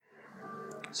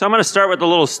So I'm going to start with a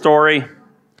little story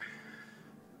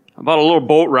about a little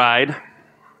boat ride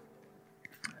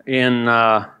in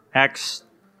Acts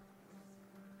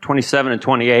 27 and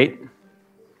 28.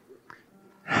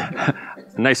 A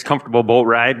nice, comfortable boat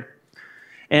ride.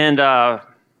 And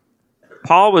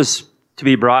Paul was to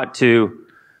be brought to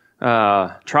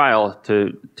trial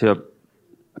to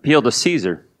appeal to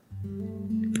Caesar.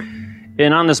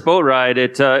 And on this boat ride,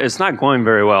 it's not going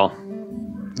very well.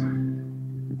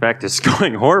 In fact, it's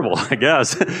going horrible, I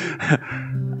guess.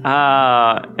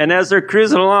 And as they're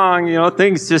cruising along,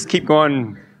 things just keep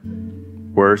going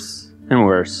worse and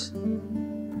worse.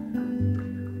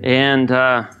 And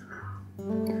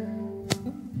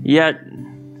yet,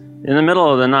 in the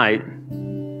middle of the night,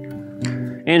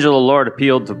 angel of the Lord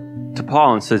appealed to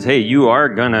Paul and says, "Hey, you are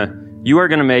gonna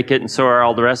make it, and so are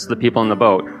all the rest of the people in the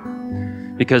boat,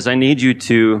 because I need you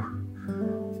to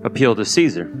appeal to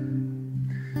Caesar."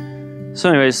 So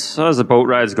anyways, as the boat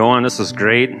ride's going, this is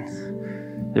great.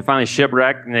 They finally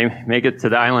shipwreck, and they make it to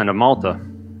the island of Malta.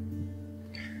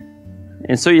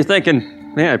 And so you're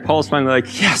thinking, man, Paul's finally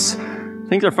like, yes,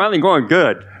 things are finally going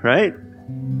good, right?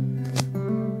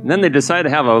 And then they decide to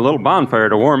have a little bonfire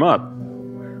to warm up.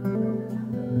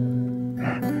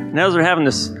 And as they're having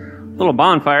this little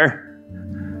bonfire,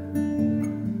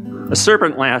 a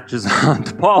serpent latches on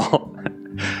to Paul.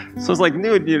 So it's like,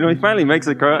 dude, he finally makes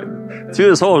it through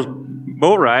this whole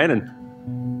boat ride, and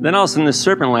then all of a sudden this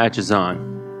serpent latches on.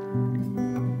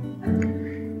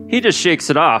 He just shakes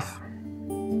it off.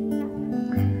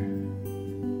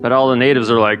 But all the natives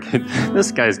are like,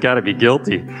 this guy's got to be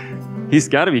guilty. He's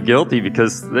got to be guilty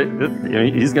because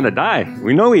he's going to die.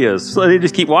 We know he is. So they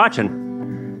just keep watching.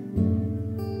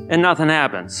 And nothing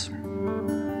happens.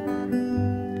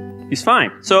 He's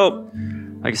fine. So,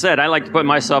 like I said, I like to put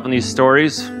myself in these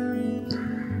stories.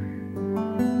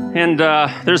 And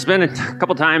there's been a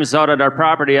couple times out at our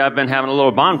property I've been having a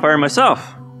little bonfire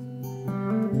myself.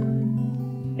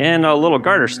 And a little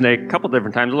garter snake, a couple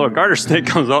different times, a little garter snake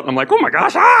comes out, and I'm like, oh my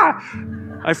gosh,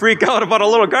 I freak out about a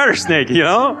little garter snake,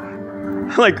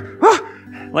 Like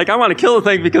I want to kill the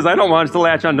thing because I don't want it to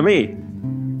latch onto me.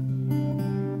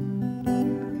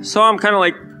 So I'm kind of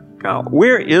like,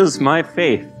 where is my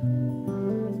faith?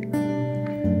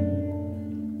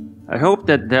 I hope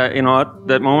that, at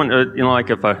that moment, like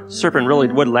if a serpent really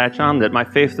would latch on, that my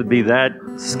faith would be that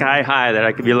sky high that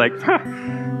I could be like,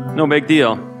 no big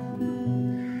deal.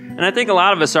 And I think a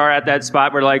lot of us are at that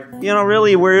spot where like,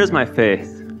 really, where is my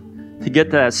faith to get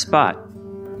to that spot?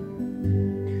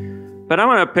 But I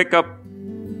want to pick up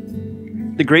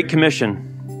the Great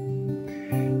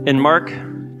Commission in Mark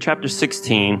chapter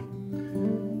 16,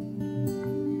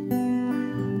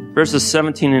 verses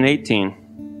 17 and 18.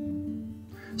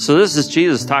 So this is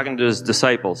Jesus talking to his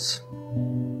disciples.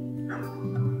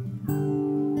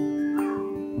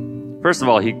 First of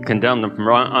all, he condemned them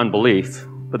for unbelief,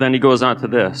 but then he goes on to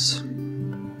this.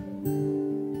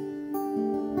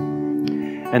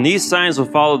 And these signs will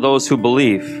follow those who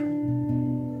believe.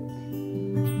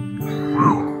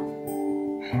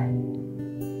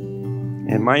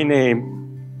 In my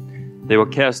name, they will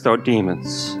cast out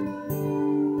demons.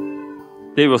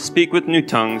 They will speak with new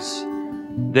tongues.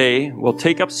 They will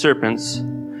take up serpents,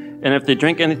 and if they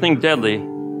drink anything deadly,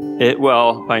 it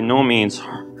will by no means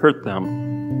hurt them.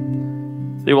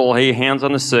 They will lay hands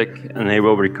on the sick, and they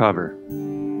will recover.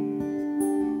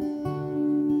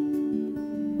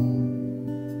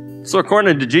 So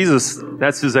according to Jesus,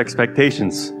 that's his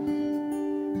expectations.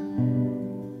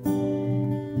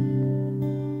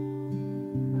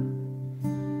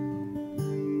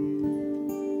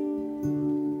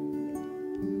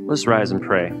 Let's rise and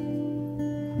pray.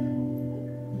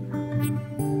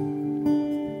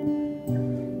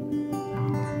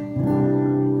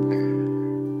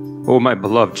 Oh, my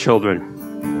beloved children,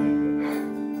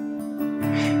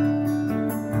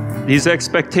 these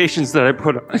expectations that I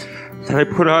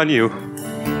put on you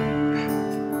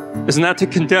is not to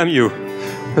condemn you,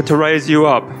 but to raise you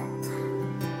up.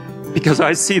 Because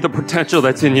I see the potential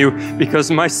that's in you,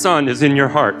 because my Son is in your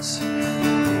hearts.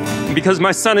 And because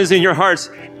my Son is in your hearts,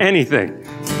 anything,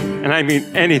 and I mean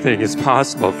anything, is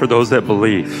possible for those that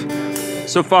believe.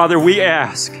 So, Father, we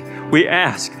ask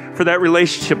for that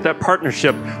relationship, that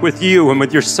partnership with you and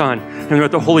with your Son and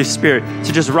with the Holy Spirit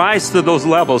to just rise to those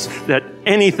levels, that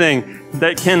anything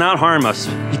that cannot harm us,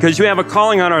 because you have a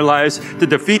calling on our lives to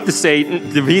defeat Satan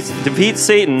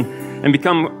and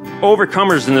become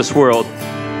overcomers in this world.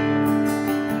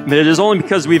 But it is only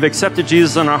because we've accepted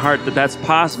Jesus in our heart that that's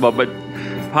possible. But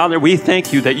Father, we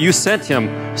thank you that you sent him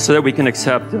so that we can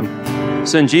accept him.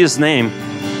 So in Jesus' name,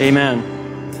 amen.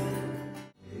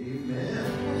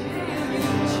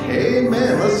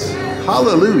 Amen. Let's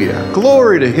Hallelujah.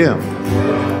 Glory to Him.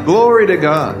 Glory to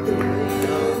God.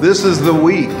 This is the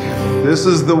week. This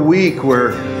is the week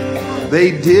where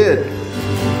they did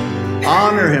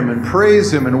honor Him and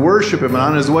praise Him and worship Him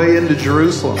on His way into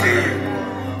Jerusalem.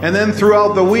 And then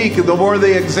throughout the week, the more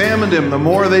they examined Him, the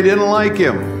more they didn't like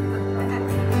Him.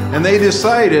 And they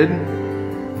decided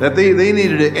that they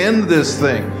needed to end this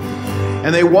thing.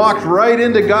 And they walked right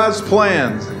into God's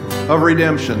plans of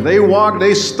redemption.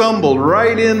 They stumbled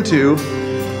right into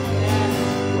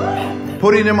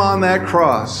putting Him on that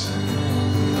cross,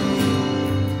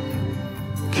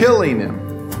 killing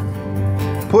Him,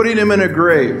 putting Him in a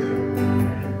grave.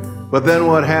 But then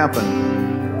what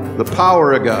happened? The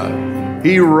power of God.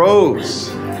 He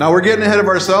rose. Now we're getting ahead of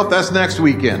ourselves. That's next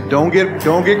weekend. Don't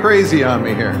get crazy on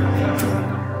me here.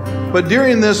 But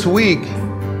during this week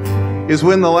is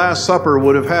when the Last Supper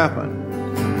would have happened.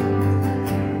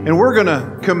 And we're going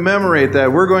to commemorate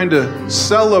that. We're going to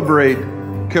celebrate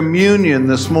communion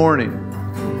this morning.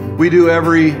 We do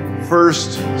every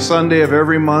first Sunday of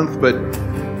every month, but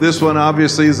this one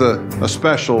obviously is a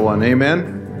special one.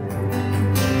 Amen?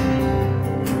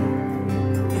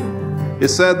 It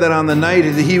said that on the night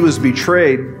that He was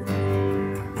betrayed,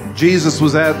 Jesus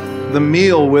was at the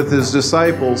meal with His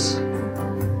disciples.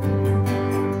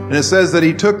 And it says that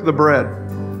He took the bread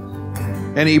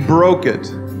and He broke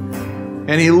it.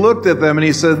 And He looked at them and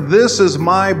He said, "This is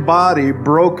my body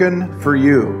broken for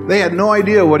you." They had no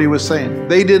idea what He was saying.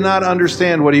 They did not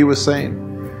understand what He was saying.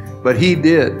 But He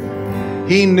did.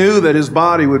 He knew that His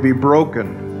body would be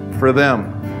broken for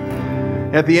them.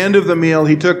 At the end of the meal,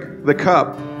 He took the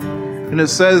cup. And it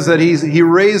says that He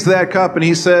raised that cup and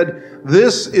He said,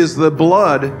 "This is the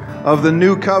blood of the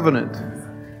new covenant.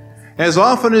 As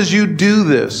often as you do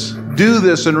this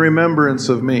in remembrance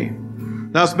of me."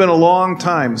 Now, it's been a long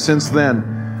time since then,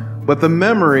 but the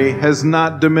memory has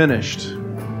not diminished.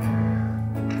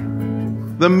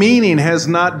 The meaning has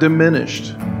not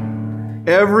diminished.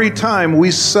 Every time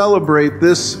we celebrate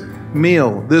this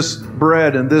meal, this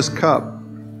bread and this cup,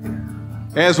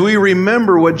 as we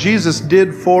remember what Jesus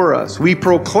did for us, we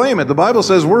proclaim it. The Bible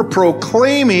says we're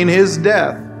proclaiming His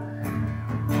death.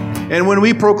 And when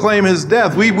we proclaim His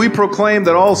death, we proclaim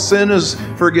that all sin is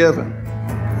forgiven.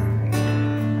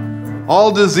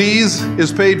 All disease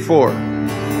is paid for.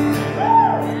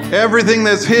 Everything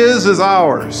that's His is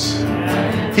ours.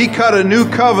 He cut a new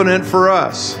covenant for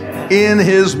us in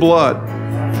His blood.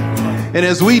 And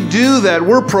as we do that,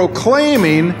 we're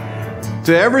proclaiming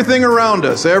to everything around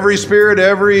us, every spirit,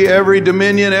 every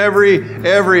dominion, everything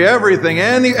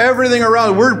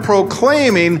around, we're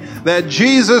proclaiming that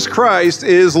Jesus Christ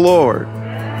is Lord.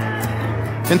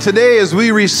 And today, as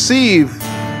we receive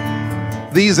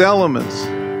these elements,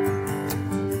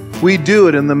 we do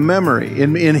it in the memory,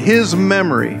 in His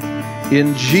memory,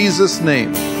 in Jesus'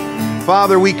 name.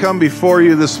 Father, we come before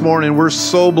You this morning. We're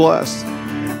so blessed.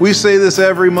 We say this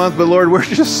every month, but Lord, we're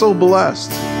just so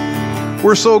blessed.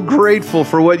 We're so grateful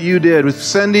for what You did with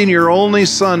sending Your only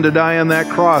Son to die on that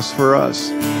cross for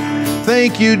us.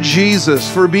 Thank You, Jesus,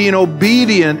 for being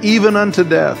obedient even unto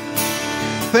death.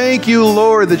 Thank You,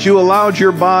 Lord, that You allowed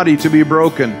Your body to be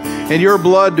broken and Your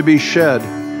blood to be shed.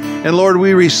 And Lord,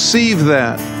 we receive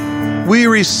that. We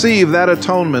receive that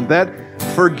atonement, that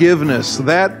forgiveness,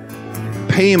 that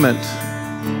payment.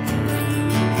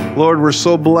 Lord, we're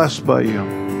so blessed by You.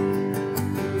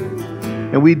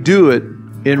 And we do it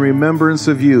in remembrance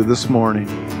of You this morning.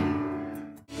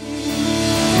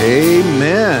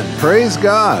 Amen. Praise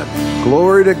God.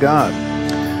 Glory to God.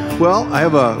 Well, I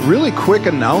have a really quick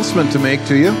announcement to make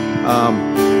to you.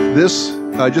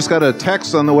 I just got a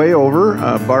text on the way over.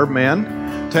 Barb Mann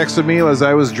texted me as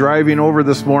I was driving over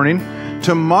this morning.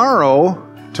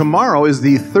 Tomorrow is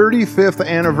the 35th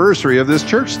anniversary of this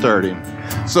church starting.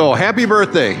 So happy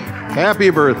birthday.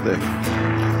 Happy birthday.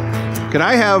 Can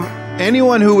I have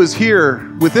anyone who was here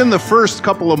within the first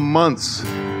couple of months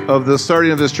of the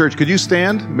starting of this church? Could you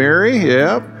stand? Mary?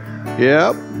 Yep.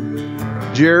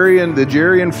 Jerry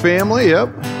and family?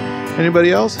 Yep.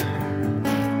 Anybody else?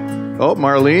 Oh,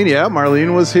 Marlene. Yeah,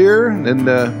 Marlene was here. And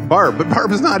Barb. But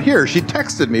Barb is not here. She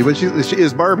texted me. But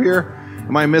is Barb here?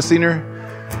 Am I missing her?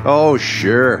 Oh,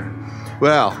 sure.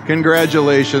 Well,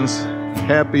 congratulations.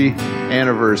 Happy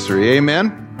anniversary.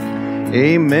 Amen?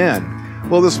 Amen.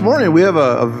 Well, this morning we have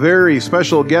a very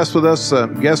special guest with us,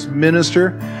 guest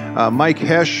minister. Mike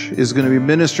Hoesch is going to be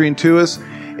ministering to us.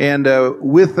 And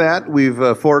with that,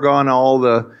 we've foregone all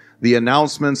the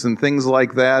announcements and things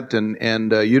like that.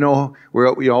 And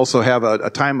we also have a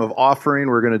time of offering.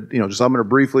 We're going to, I'm going to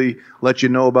briefly let you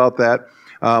know about that.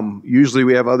 Usually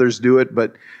we have others do it,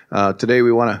 but today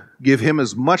we want to give him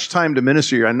as much time to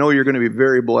minister. I know you're going to be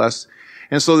very blessed.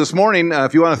 And so this morning,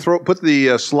 if you want to put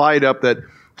the slide up that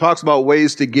talks about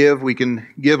ways to give, we can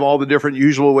give all the different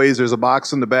usual ways. There's a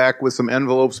box in the back with some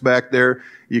envelopes back there.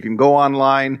 You can go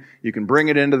online. You can bring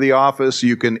it into the office.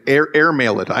 You can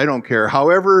airmail it. I don't care.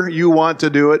 However you want to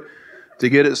do it to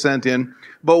get it sent in.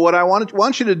 But what I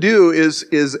want you to do is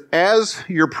as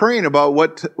you're praying about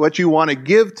what you want to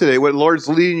give today, what the Lord's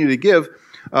leading you to give,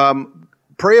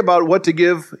 pray about what to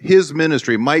give His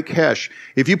ministry, Mike Hoesch.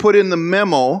 If you put in the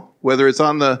memo, whether it's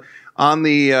on the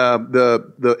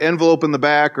envelope in the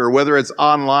back or whether it's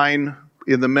online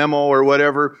in the memo or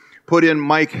whatever, put in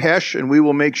Mike Hoesch, and we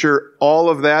will make sure all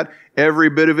of that, every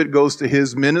bit of it goes to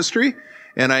his ministry,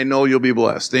 and I know you'll be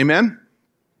blessed. Amen?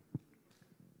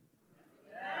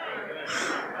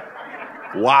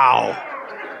 Wow.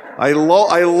 I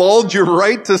lulled you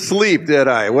right to sleep, did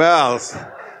I? Well,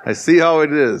 I see how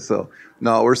it is. So,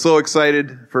 no, we're so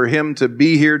excited for him to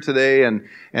be here today and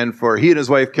for he and his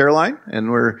wife, Caroline,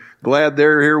 and we're glad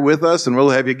they're here with us, and we'll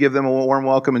have you give them a warm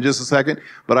welcome in just a second.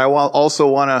 But I also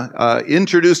want to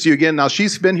introduce to you again. Now,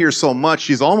 she's been here so much,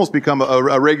 she's almost become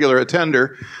a regular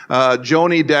attender.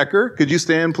 Joni Decker. Could you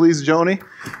stand, please, Joni?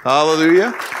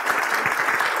 Hallelujah.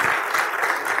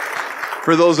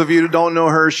 For those of you who don't know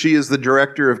her, she is the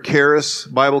director of Charis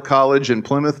Bible College in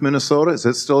Plymouth, Minnesota. Is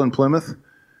it still in Plymouth?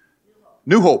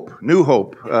 New Hope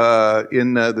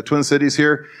in the Twin Cities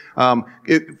here.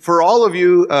 For all of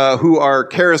you who are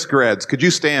Charis grads, could you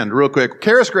stand real quick?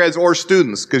 Charis grads or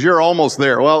students, because you're almost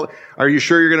there. Well, are you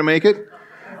sure you're going to make it?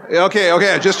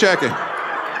 Okay, just checking.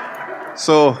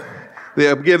 So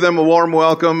they give them a warm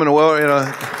welcome and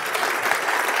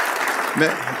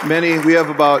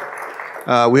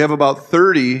we have about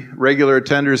 30 regular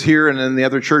attenders here, and in the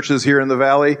other churches here in the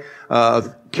valley,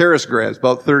 Charis grads,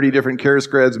 about 30 different Charis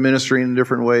grads ministering in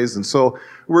different ways. And so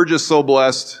we're just so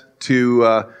blessed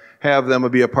to have them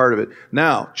be a part of it.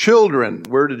 Now, children,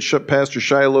 where did Pastor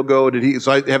Shiloh go?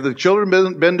 Have the children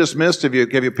been dismissed? Have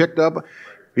you picked up?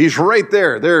 He's right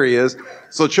there. There he is.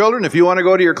 So children, if you want to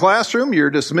go to your classroom, you're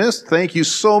dismissed. Thank you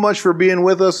so much for being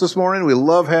with us this morning. We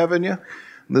love having you.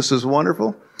 This is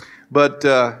wonderful. But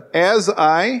as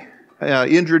I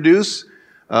introduce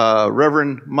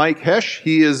Reverend Mike Hoesch,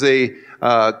 he is a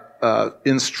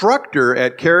instructor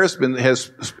at Charis,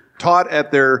 has taught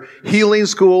at their healing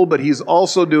school, but he's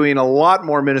also doing a lot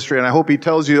more ministry, and I hope he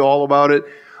tells you all about it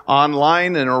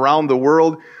online and around the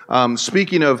world.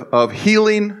 Speaking of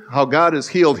healing, how God has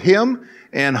healed him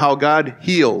and how God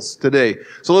heals today.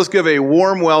 So let's give a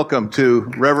warm welcome to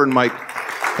Reverend Mike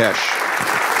Hoesch.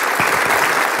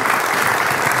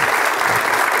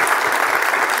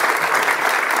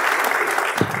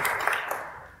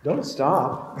 Don't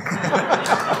stop.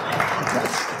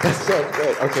 That's so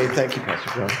good. Okay, thank you,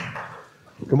 Pastor John.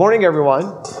 Good morning,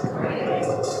 everyone.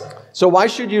 So why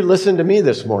should you listen to me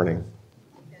this morning?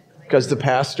 Because the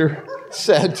pastor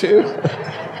said to?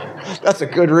 That's a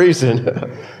good reason.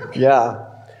 Yeah.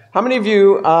 How many of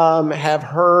you have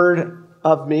heard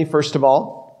of me, first of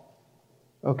all?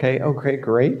 Okay,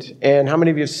 great. And how many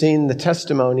of you have seen the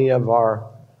testimony of our...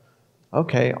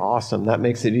 Okay, awesome. That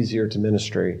makes it easier to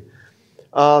ministry.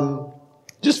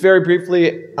 Just very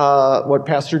briefly, what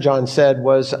Pastor John said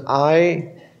was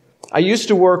I used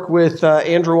to work with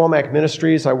Andrew Womack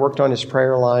Ministries. I worked on his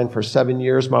prayer line for 7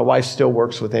 years. My wife still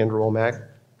works with Andrew Womack.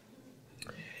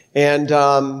 And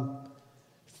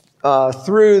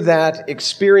through that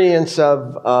experience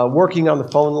of working on the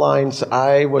phone lines,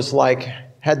 I was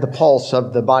had the pulse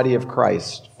of the body of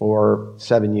Christ for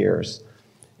 7 years.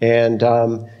 And,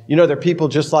 they're people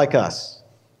just like us.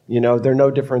 They're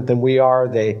no different than we are.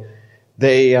 That's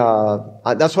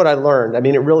what I learned. I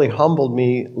mean, it really humbled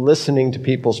me listening to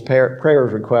people's prayer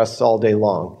requests all day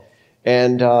long.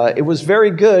 And it was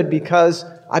very good because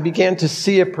I began to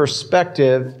see a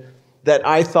perspective that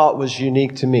I thought was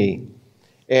unique to me.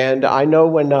 And I know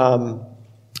when,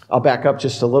 I'll back up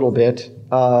just a little bit.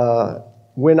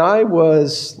 When I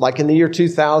was, in the year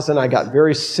 2000, I got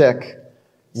very sick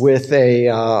with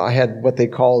I had what they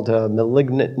called a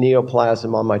malignant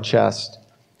neoplasm on my chest.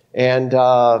 And,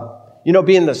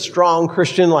 being the strong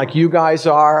Christian like you guys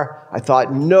are, I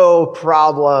thought, no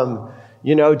problem.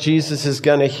 Jesus is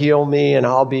going to heal me and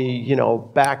I'll be,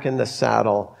 back in the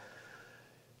saddle.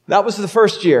 That was the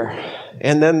first year.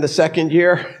 And then the second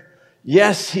year,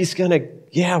 yes, he's going to,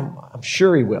 I'm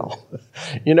sure he will.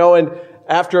 And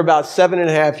after about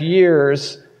 7.5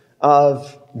 years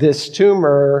of this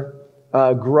tumor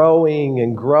growing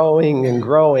and growing and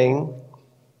growing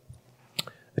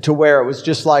to where it was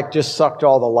just sucked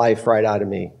all the life right out of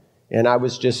me. And I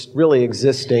was just really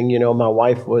existing. My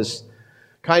wife was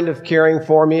kind of caring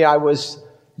for me. I was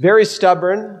very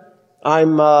stubborn.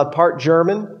 I'm part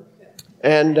German.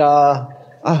 And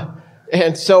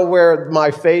so where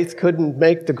my faith couldn't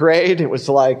make the grade, it was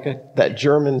like that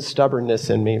German stubbornness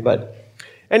in me. But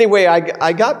anyway,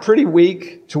 I got pretty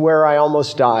weak to where I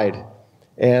almost died.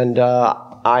 And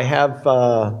I have,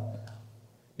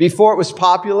 before it was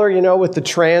popular, with the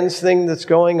trans thing that's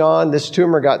going on, this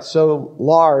tumor got so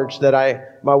large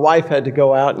that my wife had to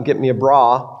go out and get me a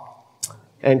bra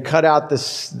and cut out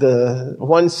the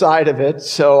one side of it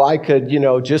so I could,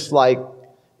 just like,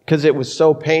 because it was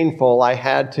so painful, I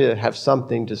had to have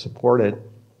something to support it.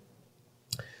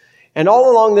 And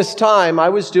all along this time, I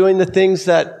was doing the things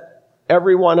that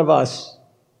every one of us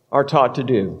are taught to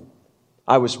do.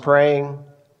 I was praying.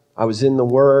 I was in the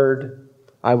Word.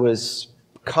 I was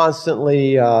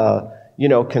constantly,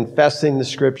 confessing the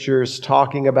Scriptures,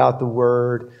 talking about the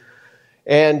Word.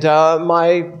 And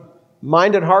my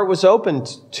mind and heart was open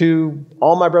to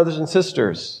all my brothers and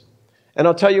sisters. And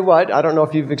I'll tell you what, I don't know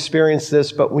if you've experienced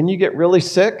this, but when you get really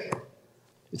sick,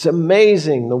 it's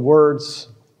amazing the words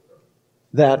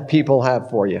that people have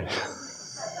for you.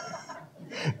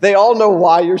 They all know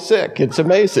why you're sick. It's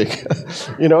amazing.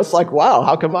 It's like, wow,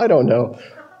 how come I don't know?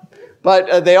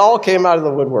 But they all came out of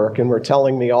the woodwork and were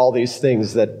telling me all these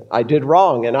things that I did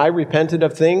wrong. And I repented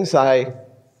of things I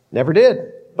never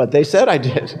did, but they said I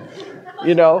did,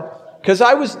 because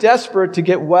I was desperate to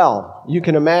get well. You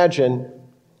can imagine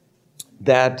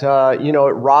that,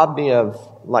 it robbed me of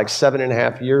like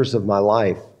 7.5 years of my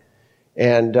life.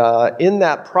 And in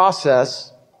that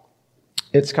process,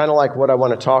 it's kind of like what I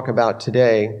want to talk about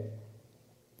today,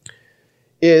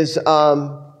 is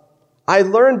I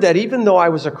learned that even though I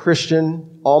was a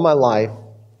Christian all my life,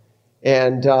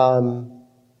 and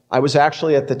I was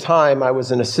actually, at the time, I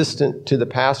was an assistant to the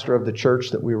pastor of the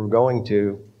church that we were going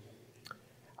to,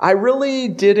 I really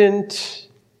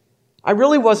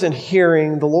wasn't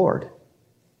hearing the Lord.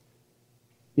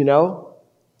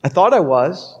 I thought I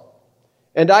was.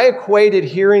 And I equated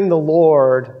hearing the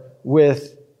Lord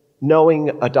with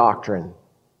knowing a doctrine,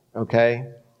 okay?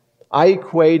 I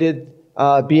equated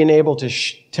being able to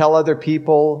tell other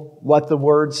people what the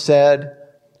Word said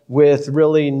with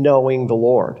really knowing the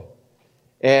Lord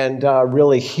and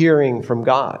really hearing from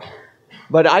God.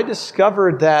 But I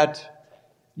discovered that,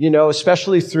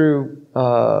 especially through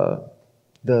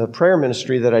the prayer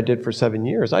ministry that I did for 7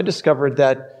 years, I discovered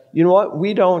that, you know what?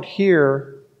 We don't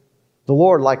hear the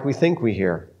Lord like we think we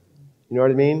hear. You know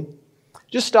what I mean?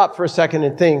 Just stop for a second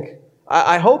and think.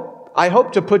 I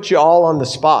hope to put you all on the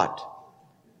spot,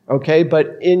 okay?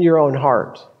 But in your own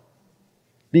heart.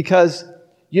 Because,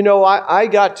 I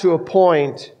got to a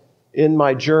point in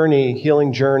my journey,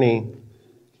 healing journey.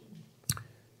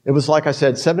 It was, like I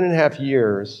said, 7.5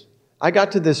 years. I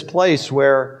got to this place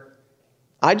where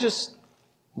I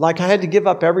had to give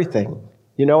up everything.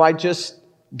 I just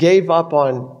gave up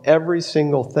on every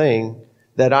single thing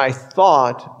that I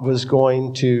thought was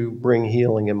going to bring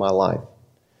healing in my life.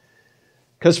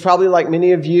 Because probably like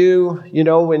many of you,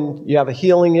 when you have a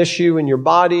healing issue in your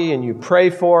body and you pray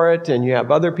for it and you have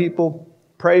other people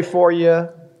pray for you,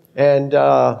 and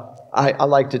I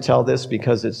like to tell this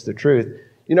because it's the truth.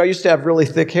 I used to have really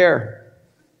thick hair.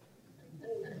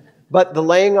 But the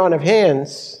laying on of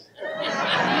hands,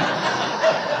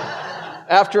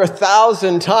 after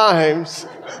 1,000 times,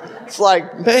 it's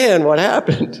like, man, what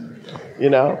happened?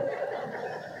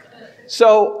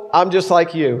 So I'm just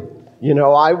like you.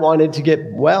 I wanted to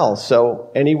get well.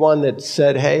 So anyone that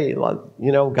said, hey,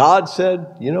 God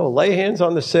said, lay hands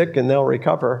on the sick and they'll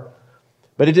recover.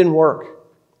 But it didn't work.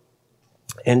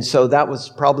 And so that was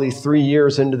probably 3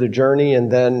 years into the journey. And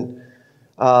then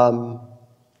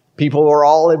people were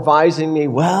all advising me,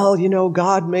 well,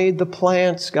 God made the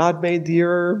plants, God made the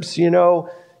herbs,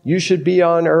 you should be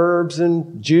on herbs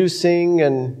and juicing.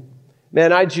 And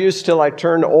man, I juiced till I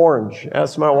turned orange.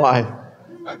 Ask my wife.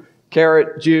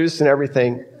 Carrot juice and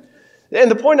everything. And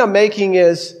the point I'm making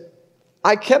is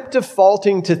I kept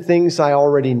defaulting to things I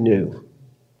already knew.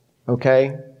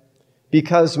 Okay?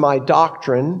 Because my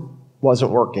doctrine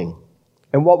wasn't working.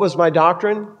 And what was my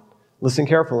doctrine? Listen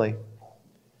carefully.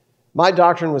 My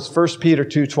doctrine was 1 Peter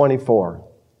 2:24.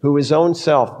 Who his own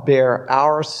self bare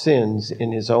our sins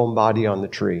in his own body on the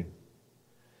tree,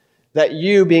 that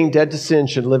you, being dead to sin,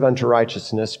 should live unto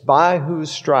righteousness, by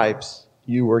whose stripes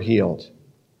you were healed.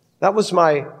 That was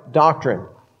my doctrine,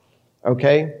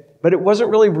 okay? But it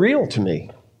wasn't really real to me.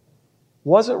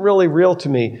 Wasn't really real to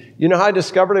me. You know how I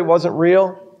discovered it wasn't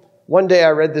real? One day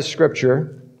I read this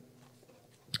scripture.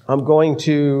 I'm going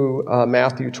to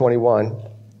Matthew 21.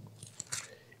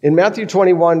 In Matthew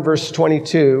 21, verse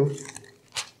 22,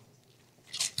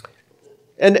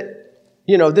 and,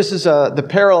 this is the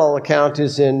parallel account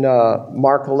is in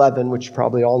Mark 11, which you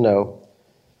probably all know.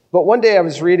 But one day I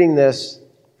was reading this,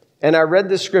 and I read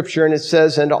this scripture, and it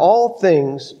says, "And all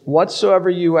things whatsoever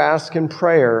you ask in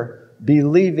prayer,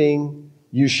 believing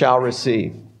you shall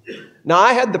receive." Now,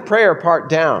 I had the prayer part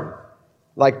down,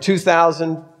 like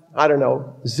 2,000, I don't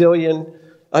know, zillion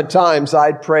times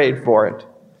I'd prayed for it.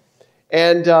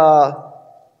 And,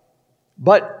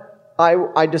 but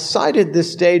I decided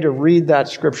this day to read that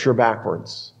scripture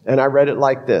backwards. And I read it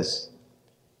like this: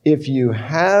 "If you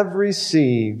have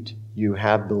received, you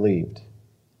have believed."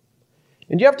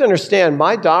 And you have to understand,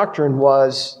 my doctrine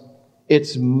was,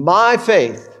 it's my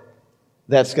faith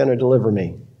that's going to deliver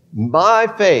me. My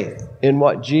faith in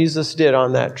what Jesus did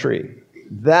on that tree.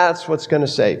 That's what's going to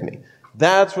save me.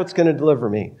 That's what's going to deliver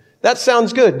me. That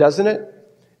sounds good, doesn't it?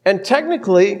 And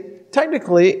technically,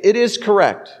 it is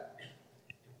correct.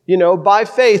 You know, by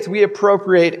faith, we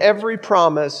appropriate every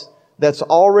promise that's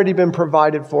already been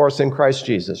provided for us in Christ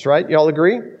Jesus, right? You all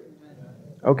agree?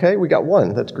 Okay, we got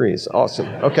one that agrees. Awesome.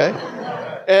 Okay.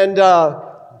 And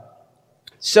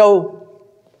so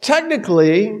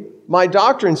technically, my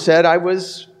doctrine said I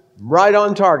was right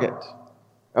on target.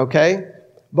 Okay?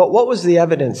 But what was the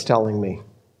evidence telling me?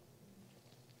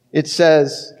 It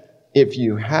says, if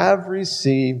you have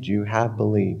received, you have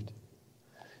believed.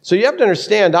 So you have to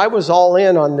understand, I was all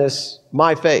in on this,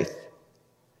 my faith.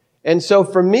 And so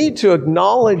for me to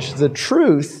acknowledge the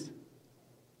truth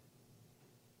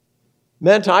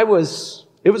meant it was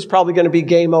probably going to be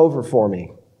game over for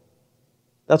me.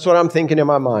 That's what I'm thinking in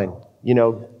my mind. You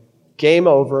know, game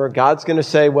over. God's going to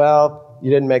say, well, you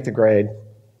didn't make the grade.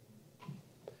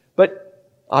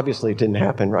 But obviously it didn't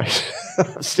happen, right?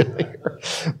 I'm still here.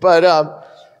 But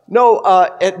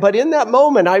but in that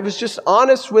moment, I was just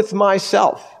honest with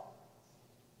myself.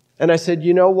 And I said,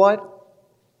 you know what?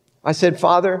 I said,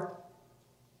 Father,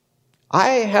 I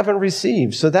haven't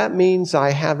received, so that means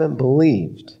I haven't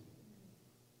believed.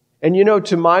 And you know,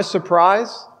 to my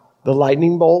surprise, the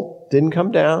lightning bolt didn't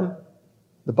come down.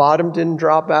 The bottom didn't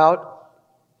drop out.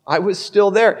 I was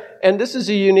still there. And this is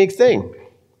a unique thing.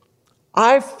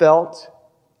 I felt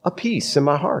a peace in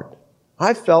my heart.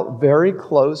 I felt very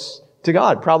close to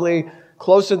God, probably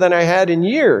closer than I had in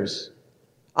years.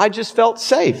 I just felt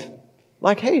safe.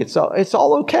 Like, hey, it's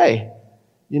all okay,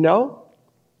 you know?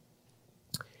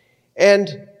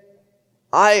 And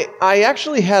I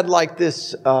actually had like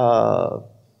this, I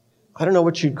don't know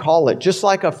what you'd call it, just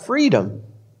like a freedom,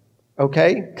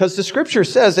 okay? Because the scripture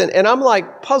says, and I'm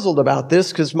like puzzled about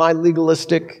this because my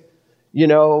legalistic, you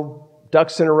know,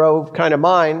 ducks in a row kind of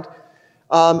mind,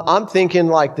 I'm thinking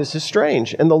like this is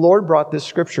strange. And the Lord brought this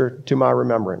scripture to my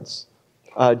remembrance.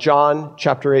 John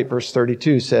chapter 8, verse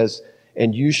 32 says,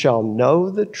 "And you shall know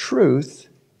the truth,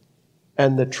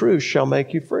 and the truth shall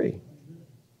make you free."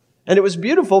 And it was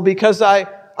beautiful because I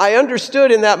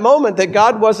understood in that moment that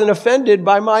God wasn't offended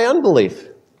by my unbelief.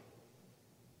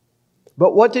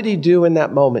 But what did he do in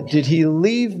that moment? Did he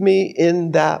leave me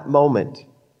in that moment?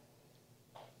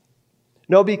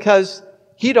 No, because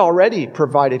he'd already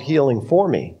provided healing for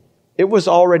me. It was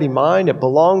already mine. It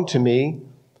belonged to me.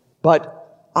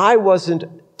 But I wasn't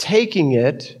taking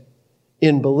it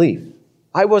in belief.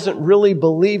 I wasn't really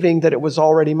believing that it was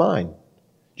already mine.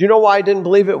 Do you know why I didn't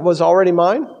believe it was already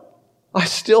mine? I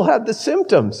still had the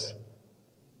symptoms.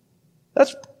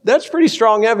 That's pretty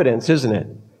strong evidence, isn't it?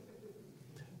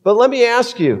 But let me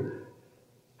ask you,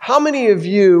 how many of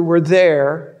you were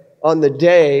there on the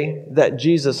day that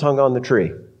Jesus hung on the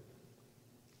tree?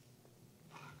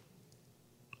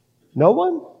 No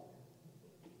one?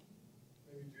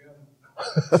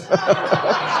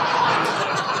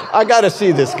 I got to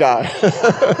see this guy.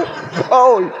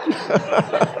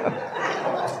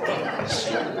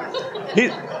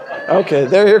 Okay,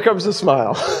 here comes the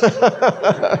smile.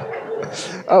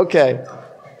 Okay.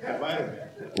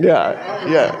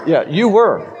 Yeah. You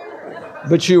were.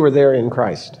 But you were there in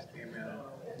Christ.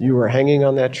 You were hanging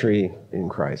on that tree in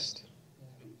Christ.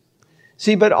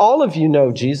 See, but all of you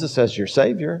know Jesus as your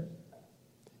Savior.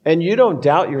 And you don't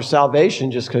doubt your salvation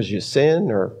just because you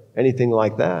sin or anything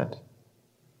like that.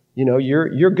 You know,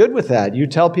 you're good with that. You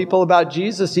tell people about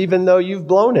Jesus even though you've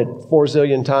blown it 4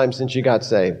 zillion times since you got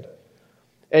saved.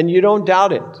 And you don't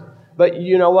doubt it. But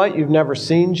you know what? You've never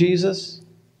seen Jesus.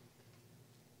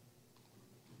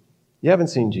 You haven't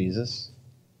seen Jesus.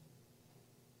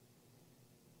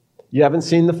 You haven't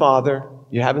seen the Father.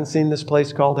 You haven't seen this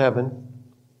place called heaven.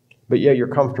 But yeah, you're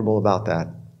comfortable about that.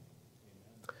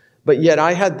 But yet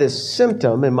I had this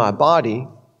symptom in my body.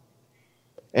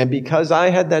 And because I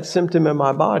had that symptom in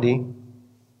my body,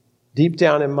 deep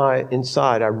down in my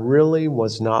inside, I really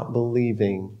was not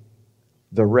believing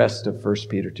the rest of 1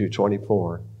 Peter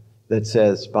 2:24 that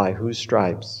says, by whose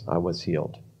stripes I was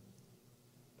healed.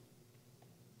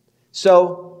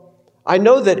 So I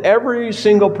know that every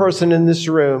single person in this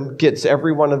room gets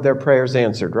every one of their prayers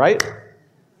answered, right?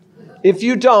 If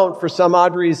you don't, for some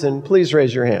odd reason, please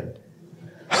raise your hand.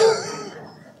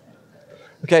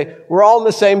 Okay, we're all in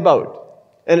the same boat,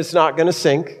 and it's not going to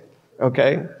sink,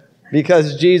 okay,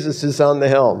 because Jesus is on the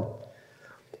helm.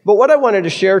 But what I wanted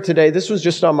to share today, this was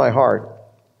just on my heart,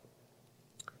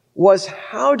 was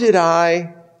how did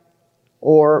I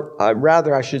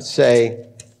should say,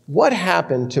 what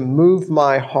happened to move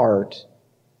my heart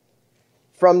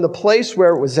from the place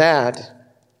where it was at,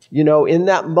 in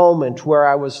that moment where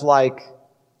I was like,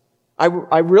 I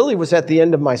really was at the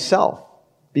end of myself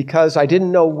because I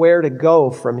didn't know where to go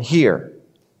from here.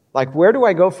 Like, where do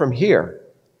I go from here?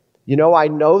 I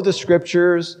know the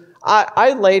scriptures.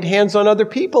 I laid hands on other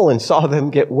people and saw them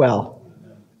get well,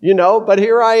 but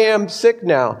here I am sick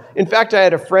now. In fact, I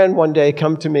had a friend one day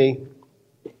come to me,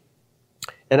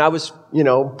 and I was,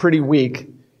 pretty weak.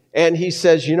 And he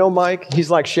says, Mike, he's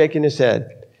like shaking his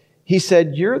head. He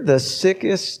said, "You're the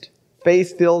sickest,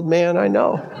 faith-filled man I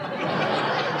know."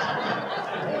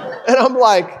 And I'm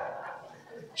like,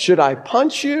 should I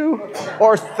punch you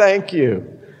or thank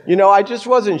you? I just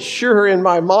wasn't sure in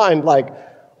my mind, like,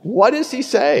 what is he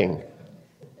saying?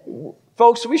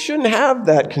 Folks, we shouldn't have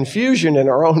that confusion in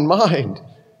our own mind,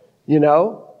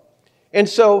 And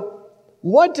so,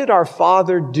 what did our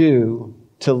Father do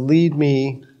to lead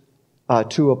me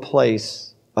to a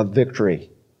place of victory?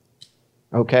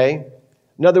 Okay?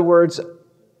 In other words,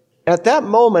 at that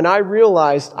moment, I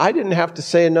realized I didn't have to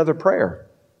say another prayer.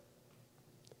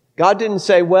 God didn't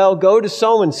say, well, go to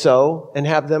so-and-so and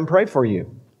have them pray for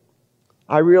you.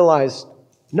 I realized,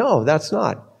 no, that's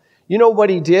not. You know what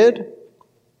he did?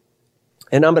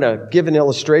 And I'm going to give an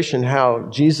illustration how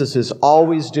Jesus is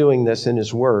always doing this in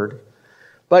his word.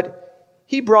 But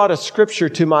he brought a scripture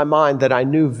to my mind that I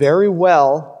knew very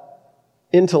well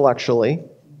intellectually.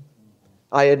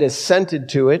 I had assented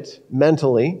to it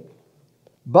mentally,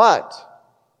 but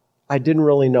I didn't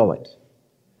really know it.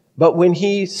 But when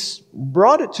he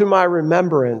brought it to my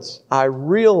remembrance, I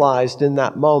realized in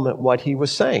that moment what he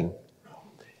was saying.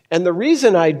 And the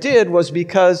reason I did was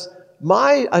because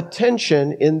my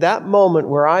attention in that moment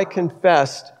where I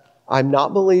confessed, I'm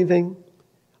not believing,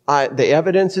 the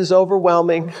evidence is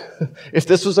overwhelming. If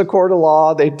this was a court of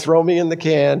law, they'd throw me in the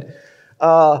can.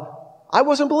 I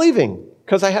wasn't believing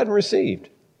because I hadn't received.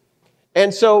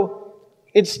 And so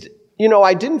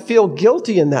I didn't feel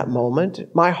guilty in that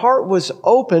moment. My heart was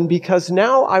open because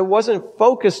now I wasn't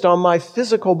focused on my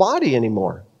physical body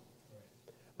anymore.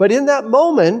 But in that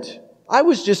moment, I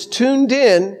was just tuned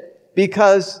in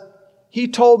because he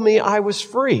told me I was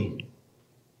free.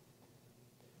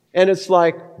 And it's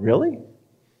like, really?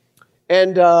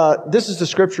 And this is the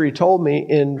scripture he told me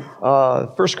in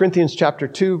 1 Corinthians chapter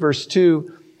 2, verse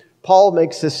 2. Paul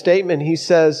makes this statement. He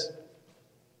says,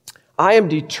 I am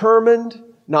determined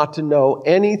not to know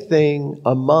anything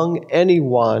among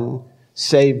anyone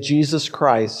save Jesus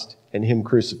Christ and him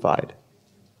crucified.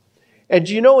 And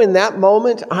in that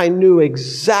moment, I knew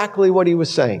exactly what he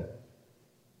was saying.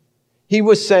 He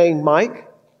was saying, Mike,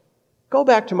 go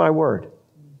back to my word.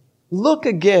 Look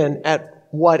again at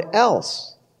what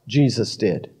else Jesus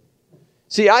did.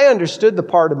 See, I understood the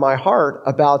part of my heart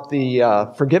about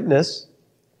the forgiveness.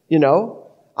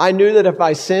 I knew that if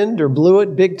I sinned or blew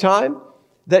it big time,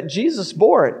 that Jesus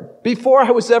bore it before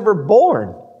I was ever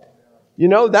born.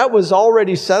 That was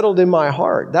already settled in my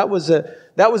heart. That was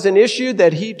an issue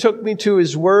that he took me to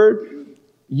his word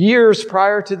years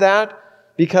prior to that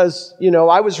because,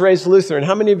 I was raised Lutheran.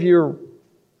 How many of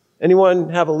anyone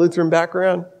have a Lutheran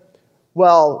background?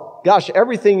 Well, gosh,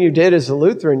 everything you did as a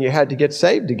Lutheran, you had to get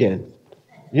saved again.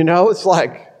 It's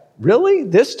like, really?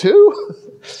 This too?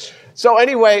 So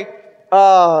anyway,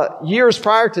 years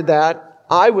prior to that,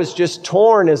 I was just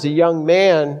torn as a young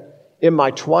man in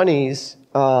my 20s.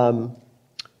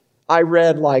 I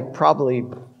read probably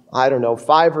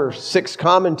 5 or 6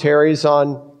 commentaries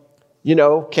on,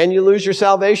 can you lose your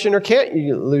salvation or can't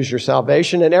you lose your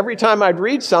salvation? And every time I'd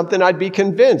read something, I'd be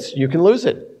convinced you can lose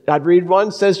it. I'd read one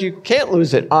that says you can't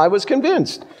lose it. I was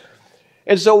convinced.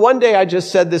 And so one day I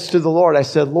just said this to the Lord. I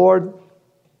said, Lord,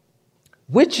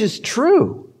 which is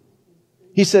true?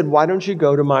 He said, why don't you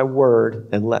go to my word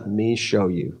and let me show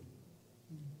you?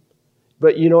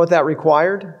 But you know what that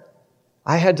required?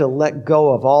 I had to let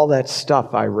go of all that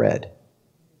stuff I read.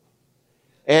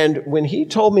 And when he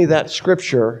told me that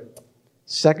scripture,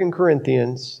 1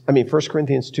 Corinthians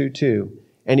 2:2,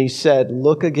 and he said,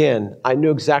 look again, I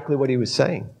knew exactly what he was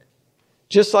saying.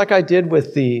 Just like I did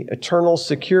with the eternal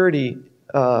security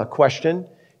question,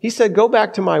 he said, go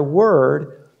back to my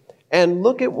word and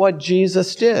look at what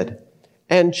Jesus did.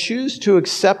 and choose to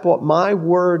accept what my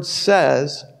word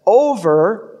says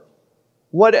over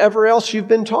whatever else you've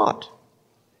been taught.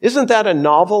 Isn't that a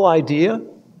novel idea?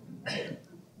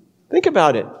 Think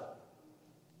about it.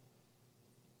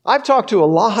 I've talked to a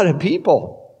lot of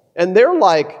people, and they're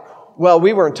like, well,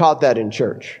 we weren't taught that in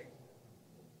church.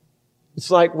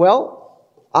 It's like, well,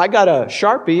 I got a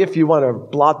Sharpie if you want to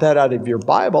blot that out of your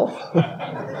Bible.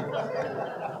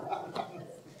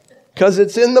 Because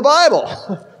it's in the Bible.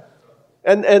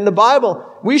 And the Bible,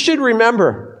 we should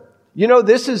remember,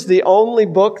 this is the only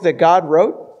book that God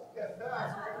wrote.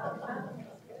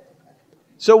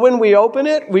 So when we open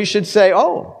it, we should say,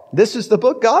 oh, this is the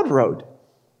book God wrote.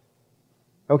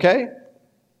 Okay?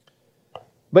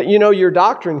 But your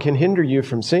doctrine can hinder you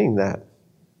from seeing that.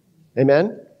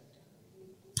 Amen?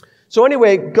 So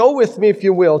anyway, go with me, if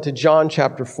you will, to John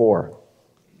chapter 4.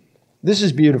 This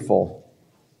is beautiful.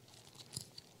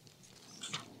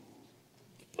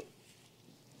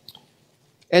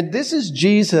 And this is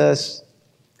Jesus.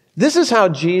 This is how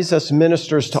Jesus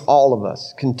ministers to all of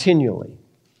us continually.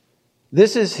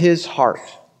 This is his heart.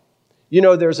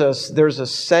 There's a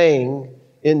saying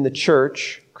in the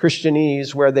church,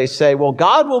 Christianese, where they say, well,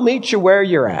 God will meet you where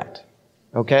you're at.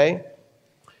 Okay?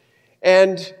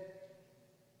 And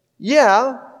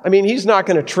yeah, he's not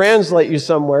going to translate you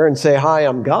somewhere and say, hi,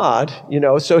 I'm God.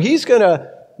 So he's going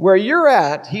to, where you're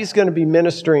at, he's going to be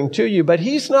ministering to you, but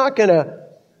he's not going to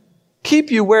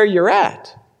keep you where you're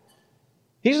at.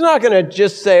 He's not going to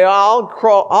just say, I'll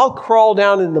crawl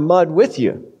down in the mud with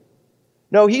you.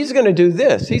 No, he's going to do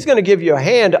this. He's going to give you a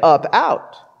hand up,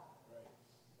 out.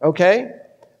 Okay?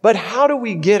 But how do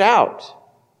we get out?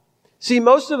 See,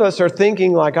 most of us are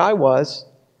thinking like I was,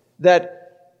 that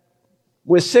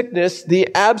with sickness,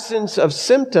 the absence of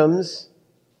symptoms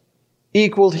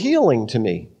equaled healing to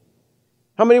me.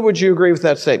 How many would you agree with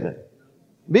that statement?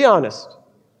 Be honest.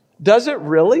 Does it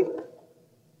really?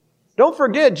 Don't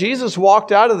forget, Jesus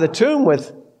walked out of the tomb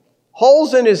with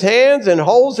holes in his hands and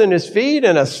holes in his feet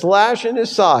and a slash in his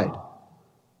side.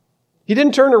 He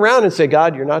didn't turn around and say,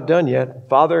 God, you're not done yet.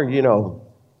 Father,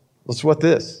 what's with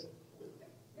this?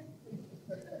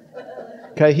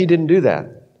 Okay, he didn't do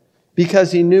that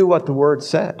because he knew what the word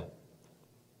said.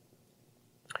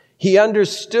 He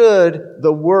understood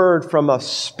the word from a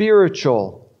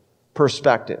spiritual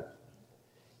perspective.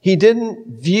 He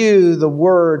didn't view the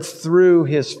word through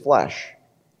his flesh.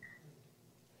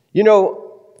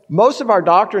 Most of our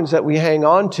doctrines that we hang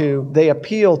on to, they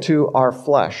appeal to our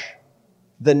flesh,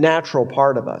 the natural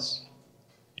part of us.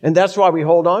 And that's why we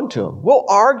hold on to them. We'll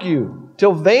argue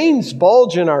till veins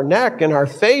bulge in our neck and our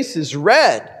face is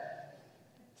red.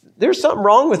 There's something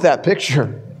wrong with that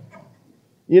picture.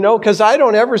 Because I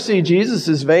don't ever see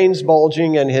Jesus' veins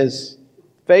bulging and his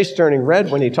face turning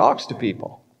red when he talks to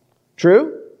people.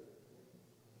 True?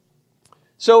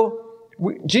 So,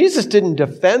 Jesus didn't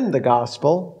defend the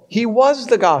gospel. He was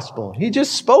the gospel. He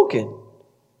just spoke it.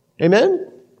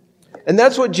 Amen? And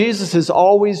that's what Jesus is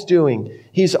always doing.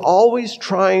 He's always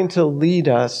trying to lead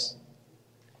us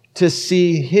to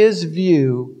see his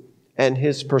view and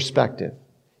his perspective.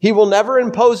 He will never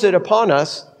impose it upon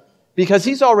us because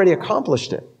he's already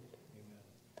accomplished it.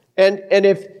 And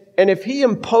if he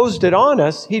imposed it on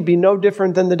us, he'd be no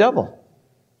different than the devil.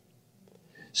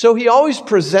 So he always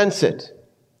presents it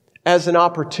as an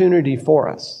opportunity for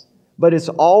us. But it's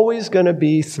always going to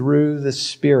be through the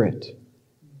Spirit.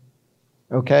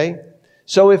 Okay?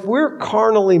 So if we're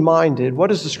carnally minded,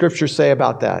 what does the Scripture say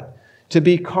about that? To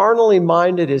be carnally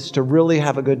minded is to really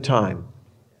have a good time.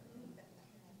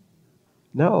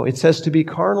 No, it says to be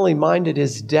carnally minded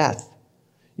is death.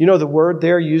 The word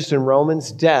there used in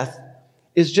Romans, death,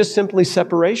 is just simply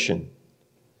separation.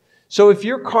 So if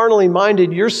you're carnally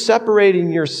minded, you're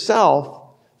separating yourself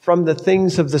from the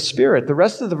things of the Spirit. The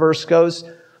rest of the verse goes,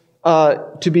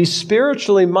 to be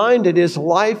spiritually minded is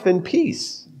life and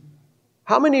peace.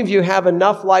 How many of you have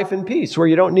enough life and peace where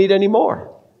you don't need any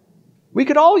more? We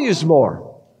could all use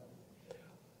more.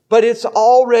 But it's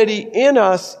already in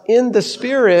us, in the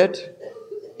Spirit,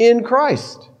 in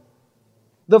Christ.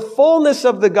 The fullness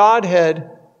of the Godhead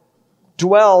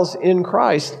dwells in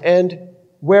Christ. And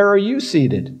where are you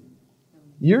seated?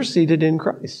 You're seated in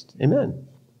Christ. Amen.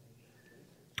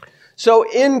 So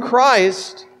in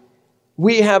Christ,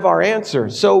 we have our answer.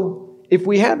 So if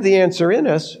we have the answer in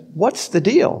us, what's the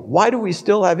deal? Why do we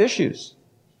still have issues?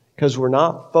 Because we're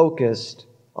not focused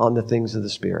on the things of the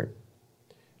Spirit.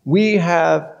 We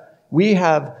have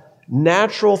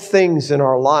natural things in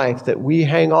our life that we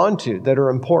hang on to that are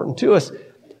important to us.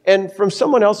 And from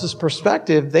someone else's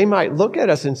perspective, they might look at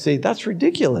us and say, that's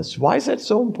ridiculous. Why is that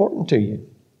so important to you?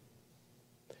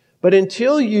 But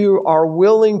until you are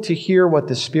willing to hear what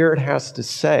the Spirit has to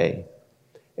say,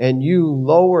 and you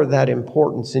lower that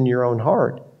importance in your own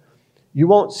heart, you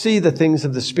won't see the things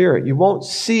of the Spirit. You won't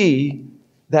see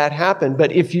that happen.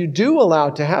 But if you do allow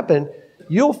it to happen,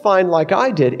 you'll find, like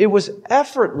I did, it was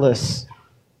effortless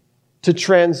to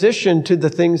transition to the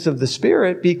things of the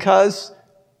Spirit, because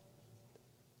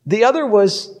the other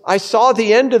was, I saw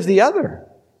the end of the other.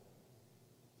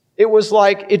 It was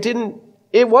like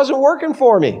it wasn't working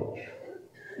for me.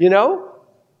 You know?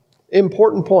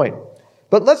 Important point.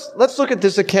 But let's look at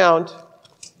this account.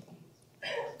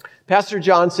 Pastor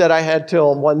John said I had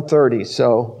till 1:30,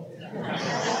 so.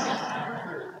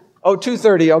 Oh,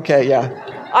 2:30, okay,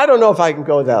 yeah. I don't know if I can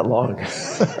go that long.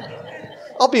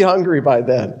 I'll be hungry by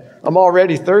then. I'm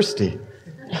already thirsty.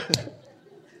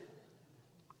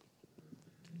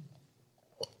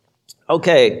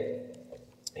 Okay,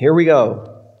 here we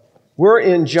go. We're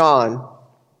in John.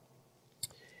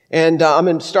 And I'm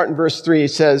going to start in verse 3.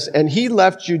 It says, "And he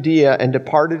left Judea and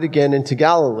departed again into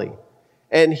Galilee.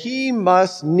 And he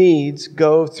must needs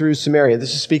go through Samaria."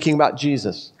 This is speaking about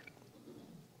Jesus.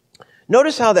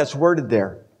 Notice how that's worded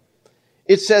there.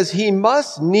 It says he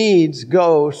must needs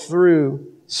go through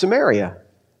Samaria.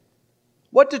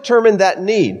 What determined that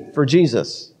need for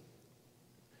Jesus?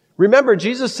 Remember,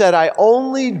 Jesus said, "I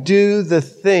only do the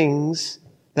things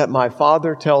that my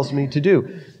Father tells me to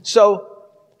do." So,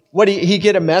 what, he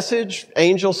get a message?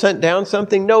 Angel sent down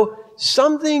something? No,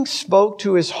 something spoke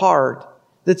to his heart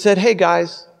that said, "Hey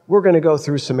guys, we're going to go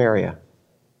through Samaria."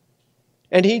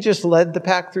 And he just led the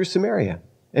pack through Samaria.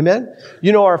 Amen?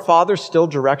 You know, our Father still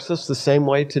directs us the same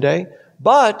way today,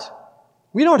 but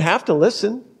we don't have to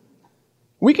listen.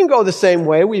 We can go the same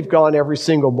way we've gone every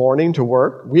single morning to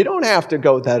work. We don't have to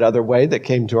go that other way that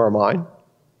came to our mind.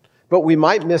 But we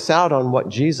might miss out on what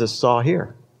Jesus saw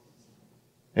here.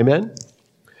 Amen?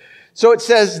 So it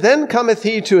says, "Then cometh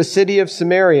he to a city of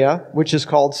Samaria, which is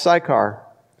called Sychar,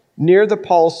 near the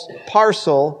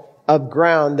parcel of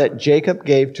ground that Jacob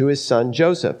gave to his son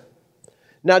Joseph.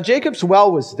 Now Jacob's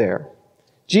well was there.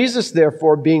 Jesus,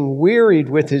 therefore, being wearied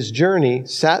with his journey,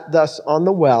 sat thus on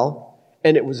the well,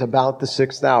 and it was about the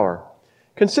 6th hour."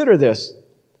 Consider this.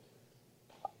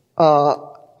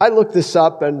 I looked this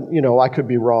up, and, I could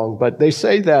be wrong, but they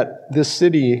say that this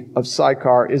city of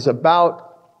Sychar is about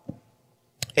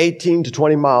 18 to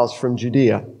 20 miles from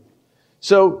Judea.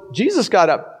 So Jesus got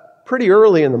up pretty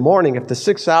early in the morning. If the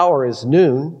 6th hour is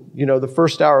noon, the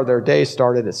first hour of their day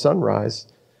started at sunrise.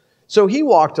 So he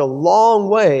walked a long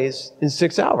ways in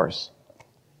 6 hours.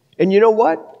 And you know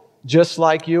what? Just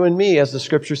like you and me, as the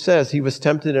scripture says, he was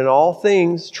tempted in all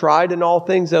things, tried in all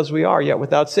things as we are, yet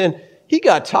without sin. He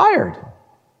got tired.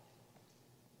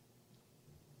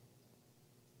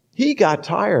 He got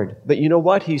tired. But you know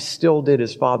what? He still did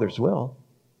his Father's will.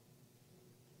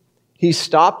 He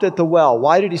stopped at the well.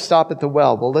 Why did he stop at the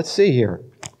well? Well, let's see here.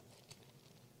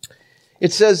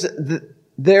 It says,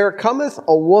 "There cometh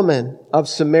a woman of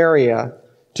Samaria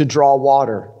to draw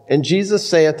water. And Jesus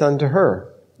saith unto her,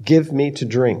 Give me to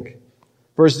drink.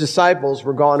 For his disciples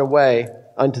were gone away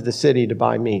unto the city to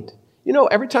buy meat."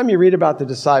 Every time you read about the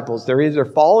disciples, they're either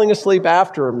falling asleep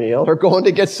after a meal or going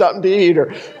to get something to eat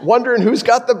or wondering who's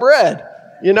got the bread.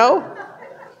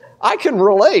 I can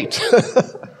relate.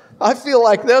 I feel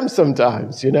like them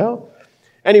sometimes,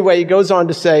 Anyway, he goes on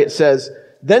to say, it says,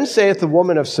 "Then saith the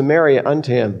woman of Samaria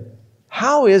unto him,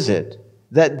 How is it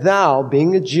that thou,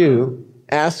 being a Jew,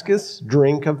 askest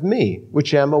drink of me,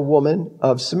 which am a woman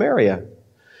of Samaria?"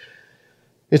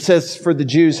 It says, "For the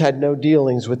Jews had no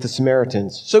dealings with the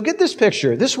Samaritans." So get this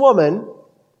picture. This woman,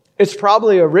 it's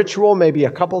probably a ritual, maybe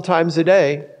a couple times a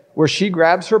day, where she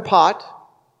grabs her pot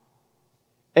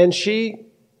and she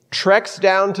treks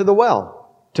down to the well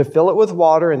to fill it with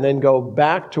water and then go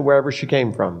back to wherever she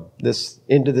came from,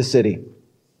 into the city.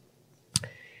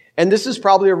 And this is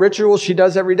probably a ritual she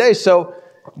does every day. So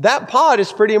that pot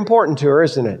is pretty important to her,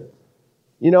 isn't it?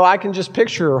 I can just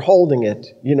picture her holding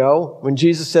it, when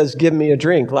Jesus says, "Give me a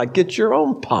drink," like, get your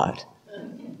own pot.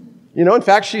 In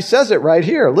fact, she says it right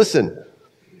here. Listen.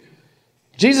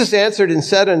 "Jesus answered and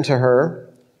said unto her,"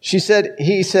 he said,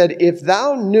 "If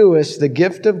thou knewest the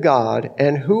gift of God,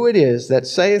 and who it is that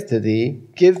saith to thee,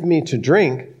 Give me to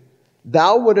drink,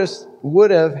 thou would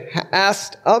have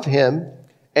asked of him,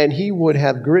 and he would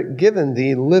have given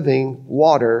thee living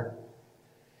water.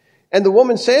 And the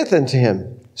woman saith unto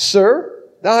him, Sir,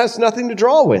 thou hast nothing to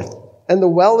draw with, and the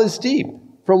well is deep.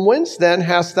 From whence then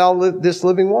hast thou this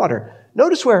living water?"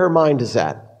 Notice where her mind is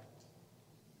at.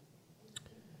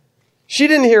 She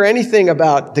didn't hear anything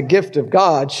about the gift of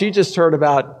God. She just heard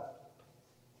about,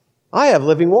 I have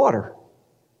living water.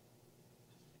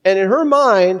 And in her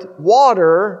mind,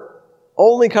 water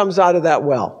only comes out of that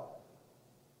well.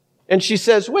 And she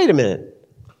says, wait a minute.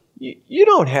 You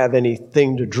don't have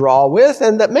anything to draw with.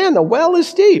 And that, man, the well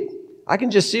is deep. I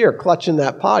can just see her clutching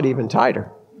that pot even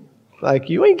tighter. Like,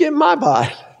 you ain't getting my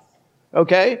pot.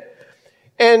 Okay?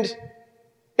 And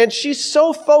she's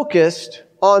so focused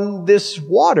on this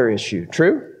water issue.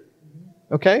 True?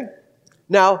 Okay?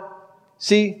 Now,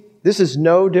 see, this is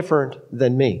no different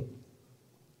than me.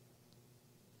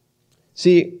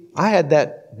 See, I had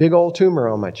that big old tumor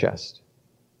on my chest.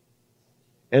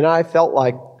 And I felt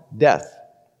like death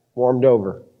warmed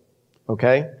over.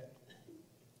 Okay?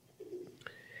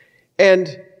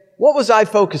 And what was I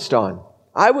focused on?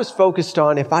 I was focused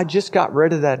on if I just got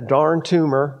rid of that darn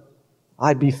tumor,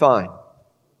 I'd be fine.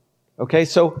 Okay?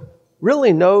 So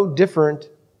really no different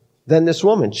than this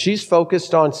woman. She's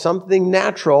focused on something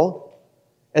natural,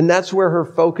 and that's where her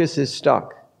focus is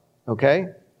stuck. Okay?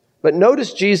 But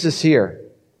notice Jesus here.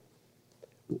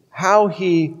 How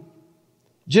he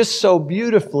just so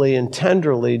beautifully and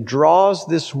tenderly draws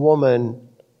this woman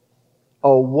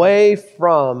away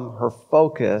from her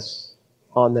focus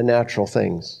on the natural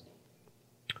things.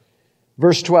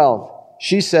 Verse 12,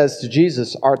 she says to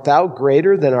Jesus, art thou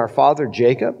greater than our father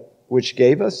Jacob, which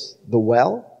gave us the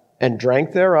well, and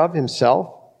drank thereof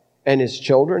himself, and his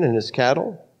children, and his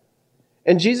cattle?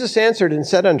 And Jesus answered and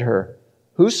said unto her,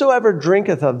 whosoever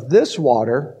drinketh of this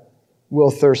water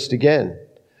will thirst again.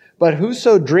 But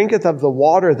whoso drinketh of the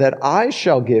water that I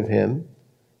shall give him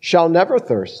shall never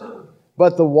thirst.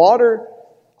 But the water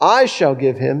I shall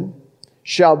give him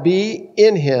shall be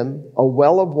in him a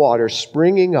well of water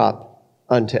springing up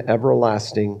unto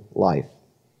everlasting life.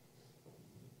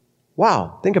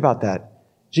 Wow, think about that.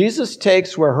 Jesus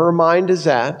takes where her mind is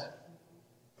at,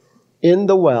 in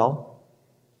the well,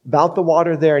 about the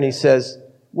water there, and he says,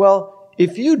 well,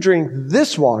 if you drink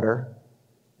this water,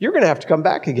 you're going to have to come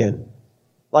back again.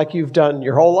 Like you've done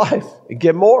your whole life, and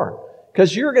get more,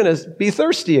 because you're going to be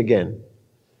thirsty again.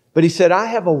 But he said, I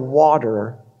have a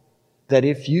water that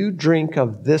if you drink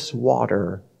of this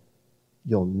water,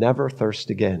 you'll never thirst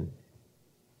again.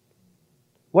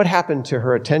 What happened to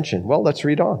her attention? Well, let's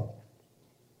read on.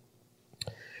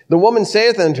 The woman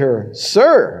saith unto her,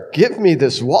 Sir, give me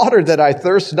this water that I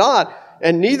thirst not,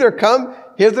 and neither come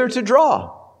hither to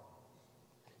draw.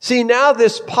 See, now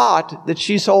this pot that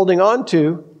she's holding on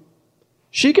to,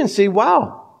 she can see,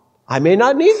 wow, I may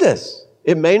not need this.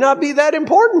 It may not be that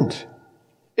important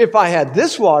if I had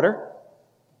this water.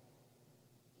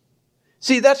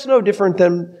 See, that's no different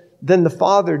than the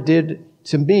Father did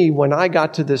to me when I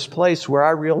got to this place where I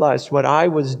realized what I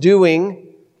was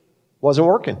doing wasn't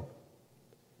working.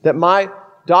 That my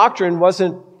doctrine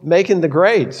wasn't making the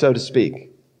grade, so to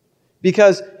speak.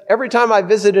 Because every time I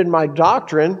visited my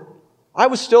doctrine, I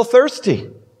was still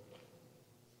thirsty.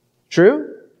 True?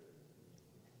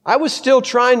 I was still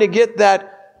trying to get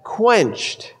that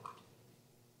quenched.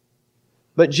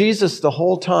 But Jesus, the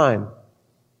whole time,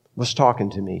 was talking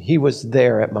to me. He was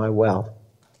there at my well.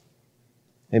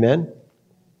 Amen?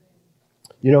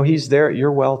 You know, He's there at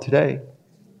your well today.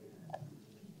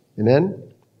 Amen?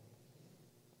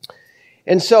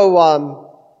 And so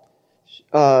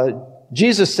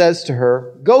Jesus says to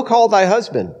her, Go call thy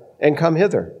husband and come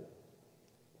hither.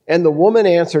 And the woman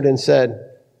answered and said,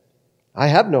 I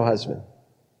have no husband.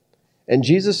 And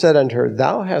Jesus said unto her,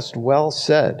 Thou hast well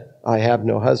said, I have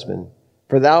no husband.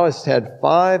 For thou hast had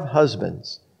 5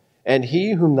 husbands, and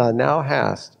he whom thou now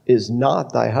hast is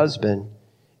not thy husband.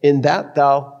 In that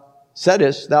thou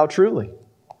saidest thou truly.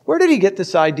 Where did he get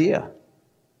this idea?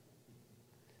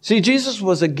 See, Jesus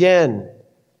was again,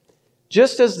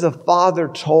 just as the Father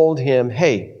told him,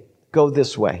 hey, go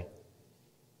this way.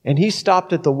 And he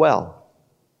stopped at the well.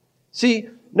 See,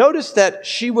 notice that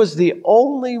she was the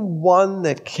only one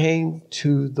that came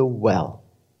to the well.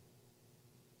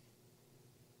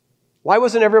 Why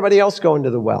wasn't everybody else going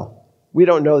to the well? We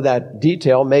don't know that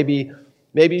detail. Maybe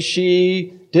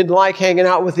she didn't like hanging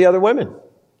out with the other women.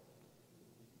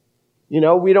 You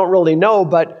know, we don't really know,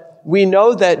 but we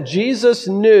know that Jesus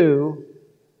knew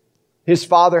his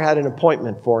Father had an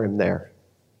appointment for him there.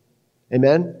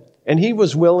 Amen? And he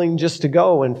was willing just to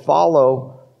go and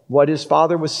follow what his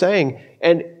Father was saying.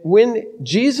 And when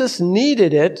Jesus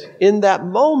needed it in that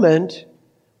moment,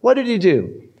 what did he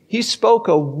do? He spoke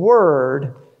a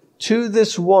word to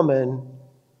this woman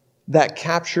that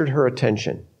captured her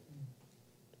attention.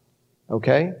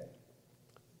 Okay?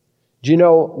 Do you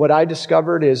know what I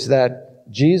discovered is that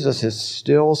Jesus is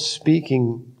still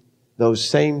speaking those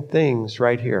same things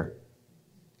right here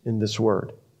in this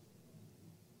word.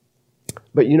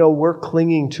 But you know, we're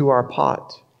clinging to our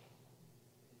pot.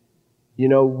 You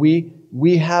know,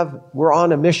 we're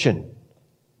on a mission.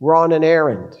 We're on an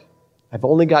errand. I've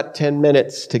only got 10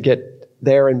 minutes to get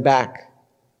there and back.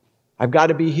 I've got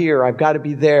to be here. I've got to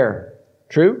be there.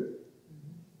 True?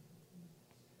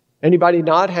 Anybody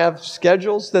not have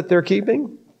schedules that they're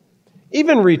keeping?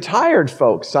 Even retired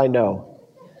folks, I know.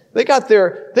 They got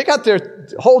their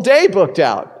whole day booked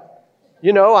out.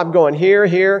 You know, I'm going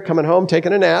here, coming home,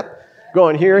 taking a nap.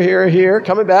 Going here,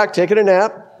 coming back, taking a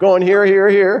nap. Going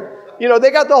here. You know,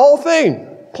 they got the whole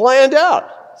thing planned out.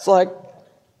 It's like,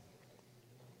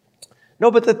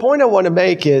 no, but the point I want to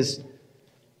make is,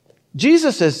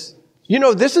 Jesus is, you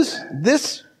know,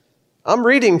 this, I'm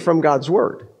reading from God's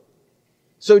Word.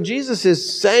 So Jesus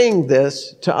is saying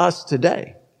this to us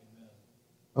today.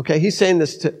 Okay, he's saying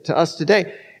this to us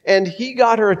today. And he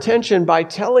got her attention by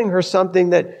telling her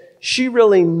something that she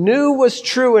really knew was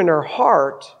true in her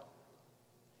heart.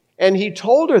 And he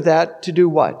told her that to do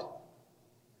what?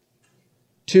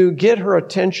 To get her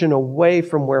attention away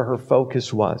from where her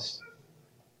focus was.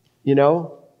 You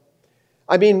know?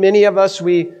 I mean, many of us,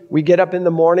 we get up in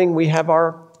the morning, we have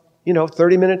our,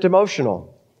 30-minute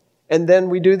devotional. And then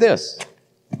we do this.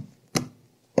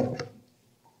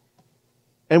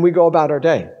 And we go about our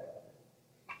day.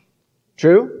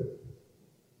 True?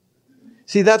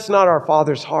 See, that's not our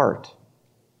Father's heart.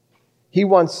 He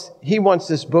wants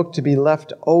this book to be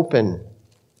left open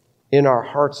in our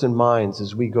hearts and minds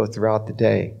as we go throughout the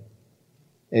day.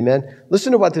 Amen?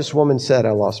 Listen to what this woman said.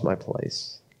 I lost my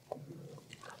place.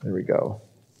 There we go.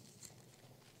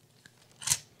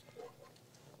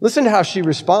 Listen to how she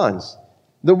responds.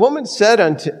 The woman said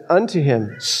unto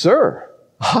him, Sir,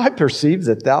 I perceive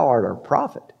that thou art a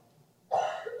prophet.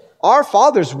 Our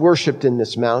fathers worshipped in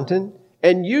this mountain,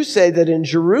 and you say that in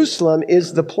Jerusalem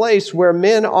is the place where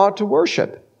men ought to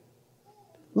worship.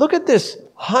 Look at this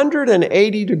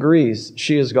 180 degrees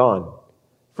she has gone.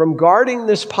 From guarding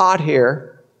this pot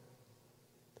here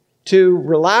to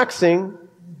relaxing,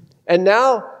 and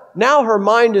now her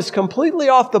mind is completely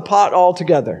off the pot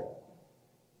altogether.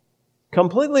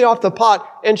 Completely off the pot,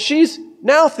 and she's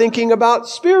now thinking about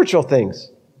spiritual things.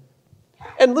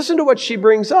 And listen to what she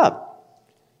brings up.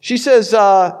 She says,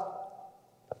 oh,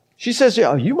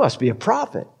 you must be a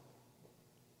prophet.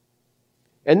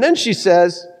 And then she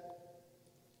says,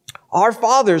 our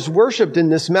fathers worshipped in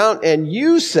this mount, and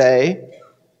you say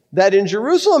that in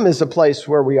Jerusalem is a place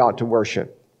where we ought to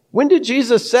worship. When did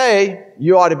Jesus say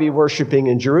you ought to be worshiping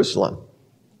in Jerusalem?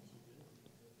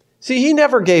 See, he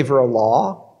never gave her a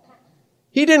law.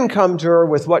 He didn't come to her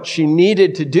with what she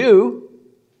needed to do.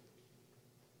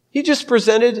 He just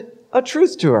presented a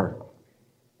truth to her.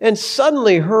 And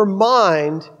suddenly her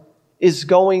mind is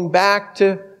going back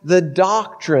to the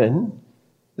doctrine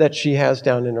that she has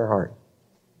down in her heart.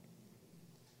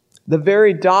 The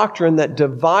very doctrine that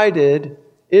divided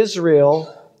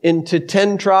Israel into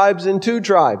 10 tribes and 2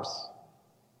 tribes.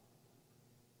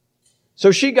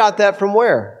 So she got that from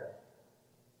where?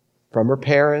 From her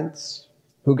parents,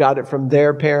 who got it from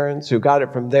their parents, who got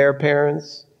it from their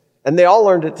parents. And they all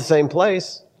learned it the same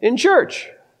place, in church.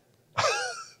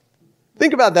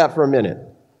 Think about that for a minute.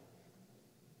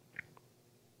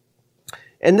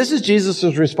 And this is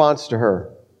Jesus' response to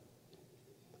her.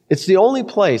 It's the only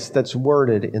place that's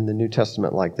worded in the New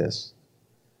Testament like this.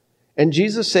 And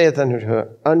Jesus saith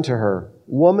unto her,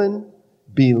 Woman,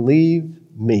 believe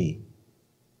me.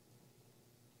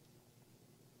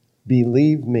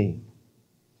 Believe me.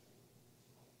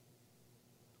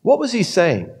 What was he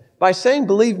saying? By saying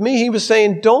believe me, he was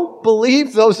saying don't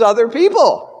believe those other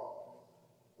people.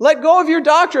 Let go of your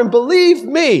doctrine. Believe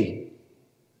me.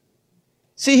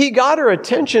 See, he got her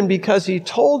attention because he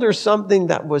told her something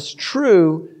that was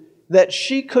true that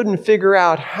she couldn't figure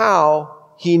out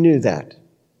how he knew that.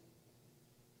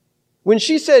 When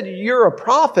she said, you're a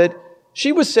prophet,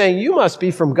 she was saying, you must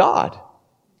be from God.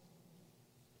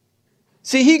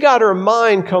 See, he got her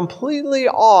mind completely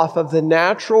off of the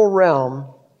natural realm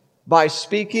by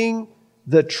speaking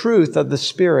the truth of the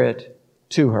Spirit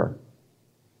to her.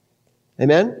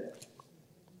 Amen?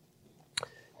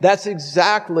 That's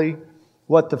exactly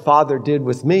what the Father did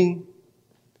with me.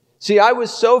 See, I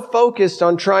was so focused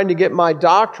on trying to get my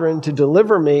doctrine to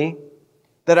deliver me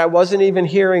that I wasn't even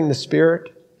hearing the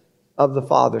Spirit of the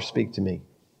Father speak to me.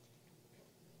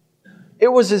 It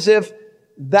was as if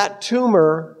that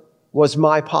tumor was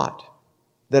my pot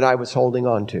that I was holding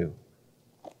on to.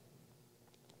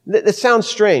 It sounds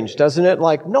strange, doesn't it?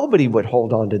 Like nobody would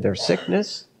hold on to their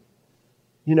sickness,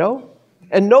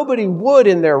 and nobody would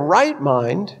in their right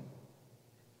mind.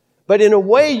 But in a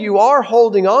way, you are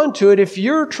holding on to it if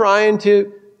you're trying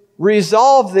to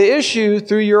resolve the issue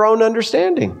through your own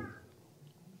understanding.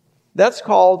 That's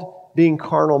called being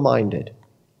carnal-minded.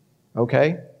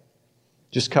 Okay?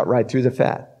 Just cut right through the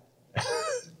fat.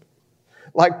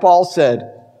 Like Paul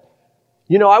said,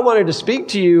 I wanted to speak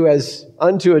to you as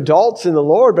unto adults in the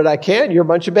Lord, but I can't. You're a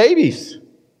bunch of babies.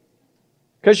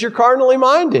 Because you're carnally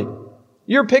minded.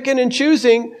 You're picking and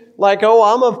choosing like,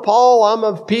 I'm of Paul, I'm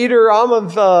of Peter, I'm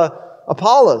of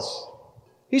Apollos.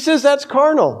 He says that's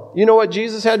carnal. You know what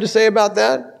Jesus had to say about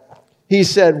that? He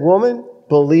said, woman,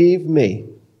 believe me.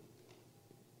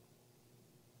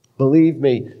 Believe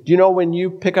me. Do you know when you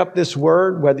pick up this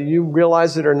word, whether you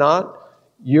realize it or not,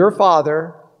 your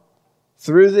Father,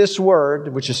 through this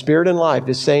word, which is spirit and life,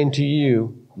 is saying to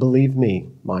you, believe me,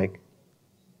 Mike.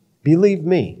 Believe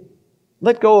me.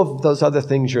 Let go of those other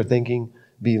things you're thinking.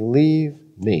 Believe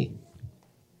me.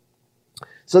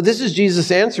 So this is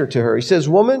Jesus' answer to her. He says,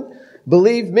 woman,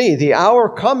 believe me, the hour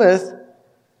cometh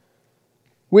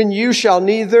when you shall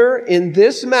neither in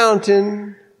this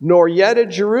mountain nor yet at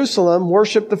Jerusalem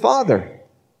worship the Father.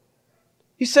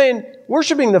 He's saying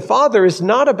worshiping the Father is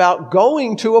not about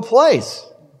going to a place,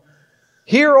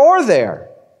 here or there.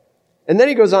 And then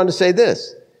he goes on to say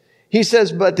this. He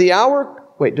says, but the hour...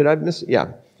 Wait, did I miss it?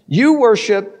 Yeah. You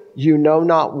worship, you know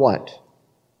not what.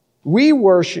 We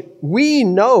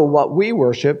know what we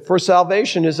worship, for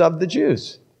salvation is of the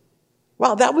Jews.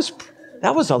 Wow, that was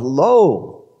a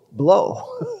low blow.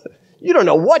 You don't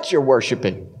know what you're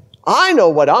worshiping. I know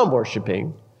what I'm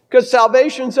worshiping, because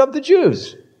salvation's of the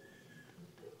Jews.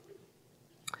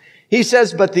 He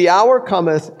says, but the hour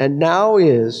cometh, and now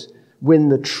is, when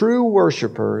the true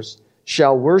worshipers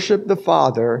shall worship the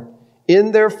Father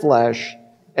in their flesh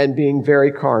and being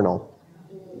very carnal.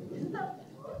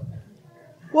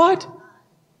 What?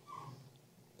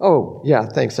 Oh, yeah,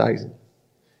 thanks, Isaac.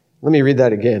 Let me read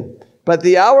that again. But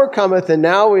the hour cometh, and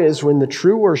now is, when the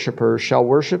true worshipers shall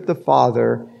worship the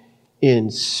Father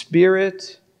in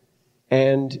spirit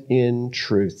and in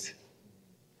truth.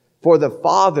 For the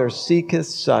Father seeketh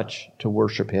such to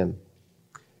worship him.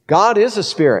 God is a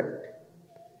spirit,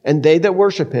 and they that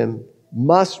worship him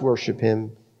must worship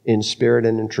him in spirit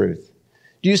and in truth.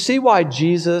 Do you see why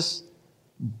Jesus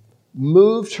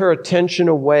moved her attention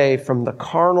away from the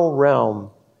carnal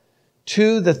realm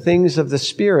to the things of the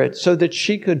Spirit so that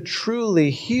she could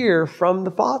truly hear from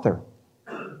the Father?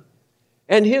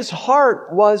 And his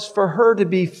heart was for her to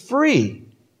be free.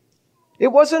 It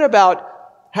wasn't about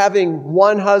having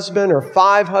one husband or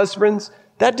 5 husbands.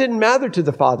 That didn't matter to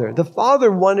the Father. The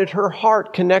Father wanted her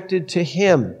heart connected to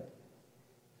him,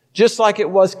 just like it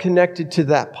was connected to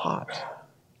that pot.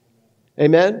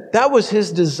 Amen? That was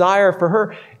his desire for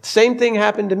her. Same thing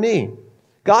happened to me.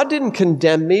 God didn't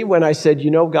condemn me when I said,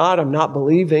 God, I'm not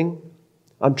believing.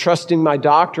 I'm trusting my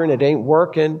doctrine. It ain't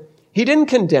working. He didn't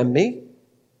condemn me.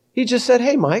 He just said,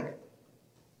 hey, Mike,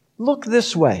 look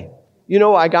this way.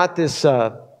 I got this,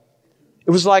 it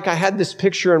was like I had this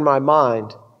picture in my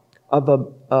mind of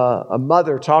a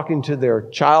mother talking to their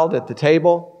child at the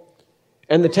table.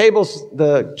 And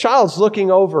the child's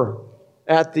looking over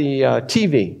at the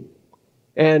TV.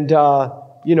 And,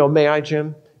 may I,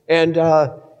 Jim? And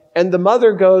the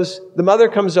mother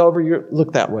comes over,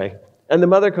 look that way. And the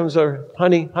mother comes over,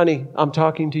 honey, I'm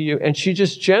talking to you. And she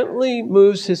just gently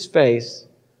moves his face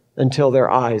until their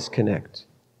eyes connect.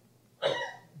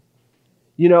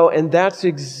 And that's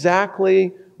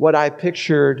exactly what I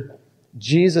pictured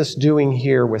Jesus doing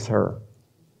here with her.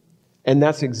 And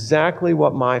that's exactly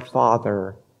what my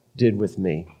Father did with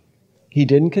me. He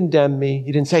didn't condemn me.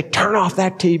 He didn't say, turn off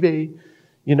that TV.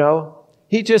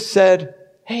 He just said,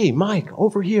 hey, Mike,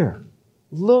 over here,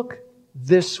 look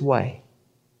this way.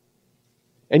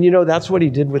 And that's what he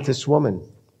did with this woman.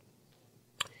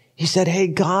 He said, hey,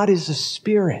 God is a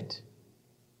spirit.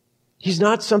 He's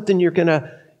not something you're going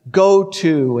to go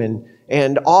to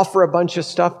and offer a bunch of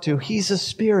stuff to. He's a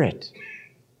spirit.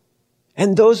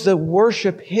 And those that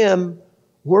worship him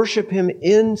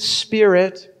in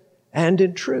spirit and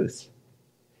in truth.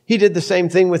 He did the same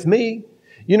thing with me.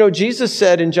 Jesus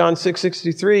said in John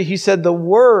 6:63, he said, the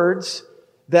words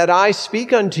that I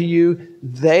speak unto you,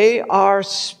 they are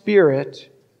spirit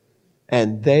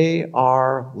and they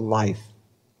are life.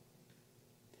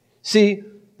 See,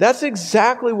 that's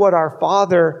exactly what our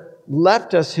Father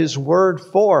left us his word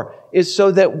for, is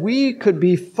so that we could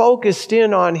be focused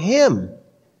in on him.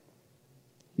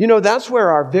 That's where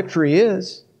our victory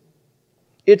is.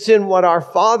 It's in what our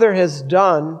Father has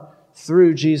done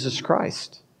through Jesus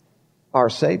Christ, our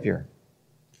Savior.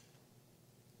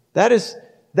 That is,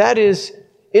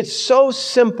 it's so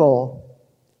simple.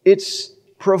 It's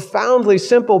profoundly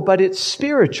simple, but it's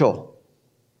spiritual.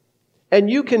 And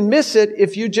you can miss it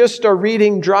if you just are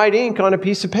reading dried ink on a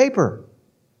piece of paper.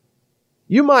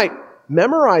 You might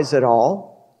memorize it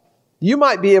all. You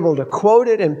might be able to quote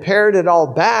it and parrot it all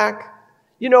back.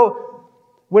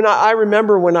 When I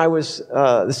remember when I was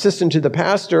assistant to the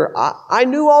pastor, I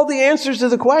knew all the answers to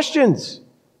the questions.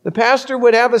 The pastor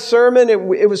would have a sermon.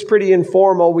 It was pretty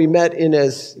informal. We met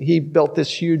he built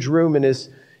this huge room in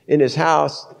his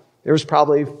house. There was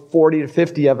probably 40 to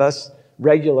 50 of us,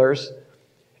 regulars.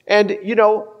 And,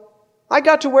 I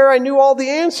got to where I knew all the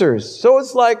answers. So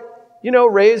it's like,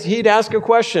 he'd ask a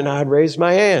question. I'd raise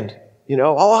my hand.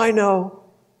 Oh, I know.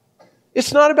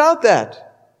 It's not about that.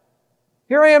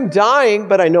 Here I am dying,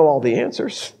 but I know all the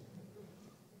answers.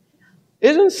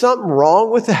 Isn't something wrong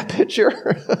with that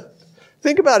picture?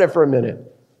 Think about it for a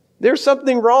minute. There's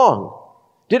something wrong.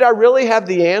 Did I really have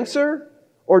the answer?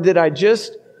 Or did I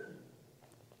just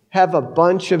have a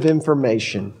bunch of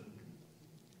information?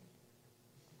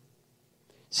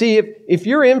 See, if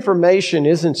your information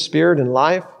isn't spirit and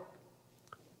life,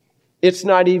 it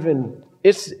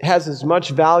has as much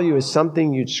value as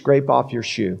something you'd scrape off your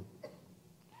shoe.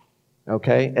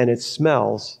 Okay? And it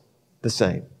smells the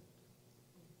same.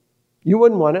 You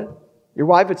wouldn't want it. Your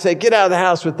wife would say, get out of the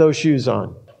house with those shoes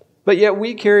on. But yet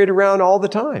we carry it around all the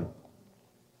time.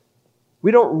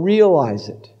 We don't realize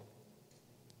it.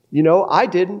 I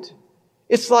didn't.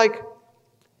 It's like,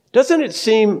 doesn't it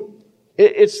seem,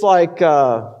 it's like,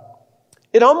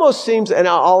 it almost seems, and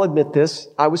I'll admit this,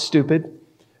 I was stupid,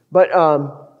 but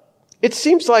it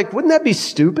seems like, wouldn't that be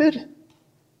stupid?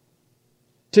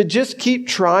 To just keep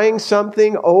trying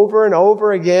something over and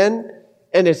over again,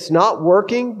 and it's not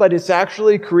working, but it's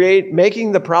actually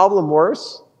making the problem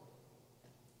worse?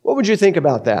 What would you think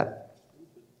about that?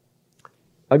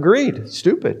 Agreed.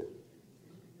 Stupid.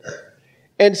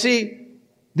 And see,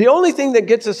 the only thing that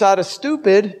gets us out of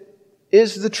stupid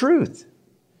is the truth.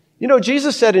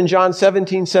 Jesus said in John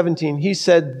 17:17, he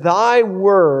said, thy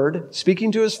word,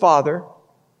 speaking to his Father,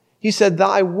 he said,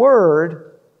 thy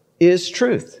word is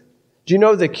truth. Do you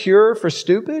know the cure for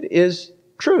stupid is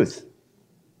truth?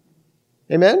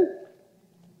 Amen?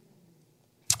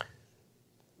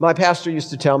 My pastor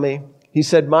used to tell me, he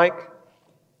said, Mike,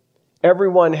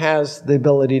 everyone has the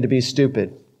ability to be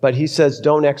stupid, but he says,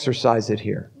 don't exercise it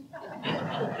here.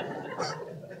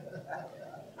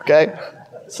 Okay?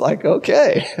 It's like,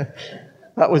 okay.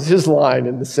 That was his line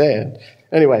in the sand.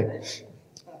 Anyway,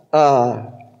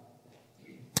 so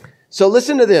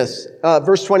listen to this,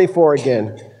 verse 24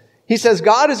 again. He says,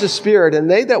 God is a spirit, and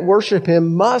they that worship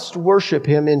him must worship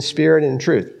him in spirit and in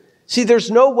truth. See, there's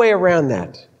no way around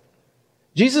that.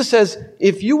 Jesus says,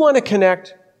 if you want to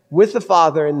connect with the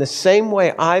Father in the same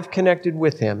way I've connected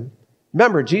with him,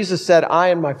 remember, Jesus said, I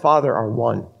and my Father are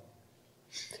one.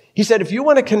 He said, if you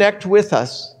want to connect with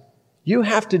us, you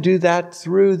have to do that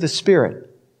through the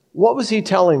Spirit. What was he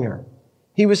telling her?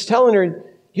 He was telling her,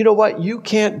 you know what? You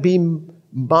can't be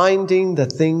minding the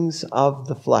things of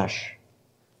the flesh.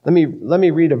 Let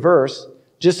me read a verse,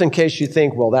 just in case you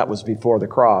think, well, that was before the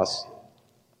cross.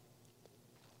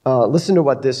 Listen to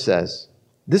what this says.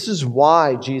 This is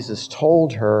why Jesus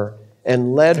told her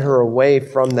and led her away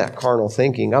from that carnal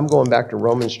thinking. I'm going back to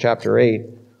Romans chapter 8.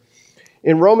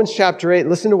 In Romans chapter 8,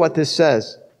 listen to what this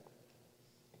says.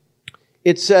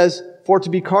 It says, for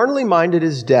to be carnally minded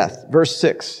is death. Verse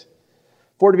 6.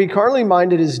 For to be carnally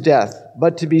minded is death,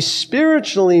 but to be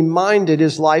spiritually minded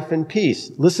is life and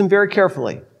peace. Listen very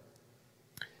carefully.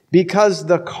 Because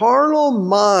the carnal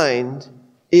mind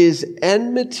is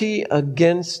enmity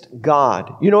against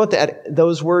God. You know what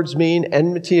those words mean,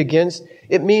 enmity against?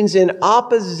 It means in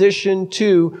opposition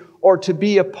to or to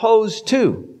be opposed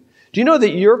to. Do you know that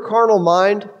your carnal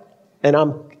mind, and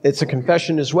it's a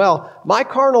confession as well, my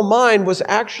carnal mind was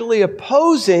actually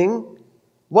opposing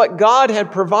what God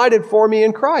had provided for me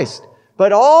in Christ.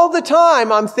 But all the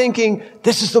time I'm thinking,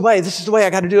 this is the way I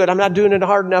got to do it. I'm not doing it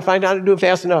hard enough. I'm not doing it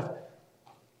fast enough.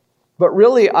 But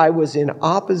really, I was in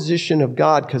opposition of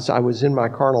God because I was in my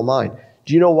carnal mind.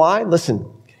 Do you know why?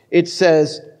 Listen, it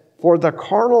says, for the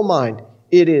carnal mind,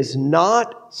 it is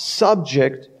not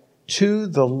subject to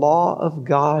the law of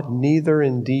God, neither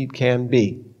indeed can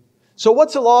be. So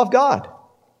what's the law of God?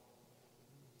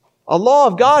 A law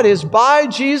of God is by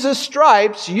Jesus'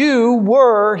 stripes you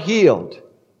were healed.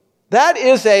 That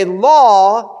is a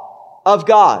law of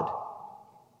God.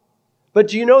 But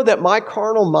do you know that my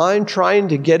carnal mind trying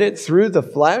to get it through the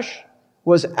flesh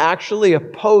was actually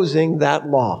opposing that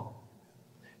law?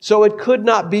 So it could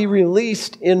not be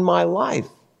released in my life.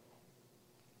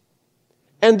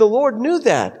 And the Lord knew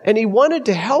that, and he wanted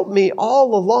to help me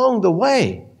all along the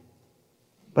way.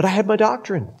 But I had my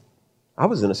doctrine. I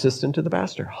was an assistant to the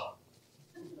pastor.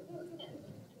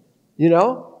 You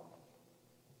know?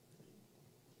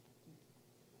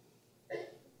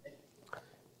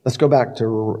 Let's go back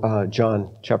to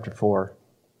John chapter 4.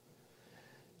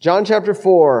 John chapter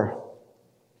 4.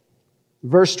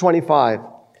 Verse 25.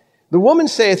 The woman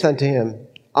saith unto him,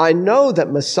 I know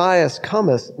that Messiah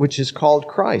cometh, which is called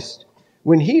Christ.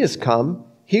 When he is come,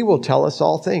 he will tell us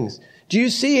all things. Do you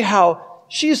see how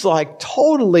she's like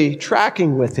totally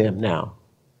tracking with him now?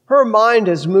 Her mind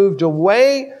has moved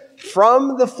away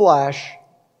from the flesh,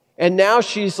 and now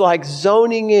she's like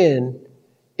zoning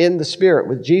in the spirit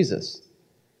with Jesus.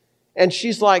 And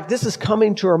she's like, this is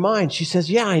coming to her mind. She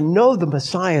says, yeah, I know the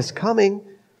Messiah is coming,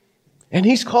 and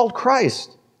he's called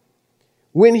Christ.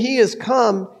 When he is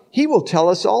come, he will tell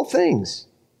us all things.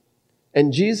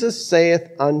 And Jesus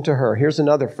saith unto her, here's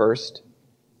another first.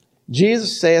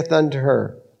 Jesus saith unto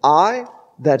her, I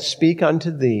that speak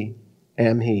unto thee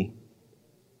am he.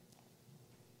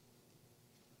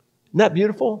 Isn't that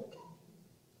beautiful?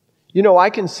 You know, I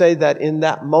can say that in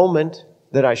that moment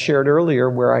that I shared earlier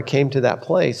where I came to that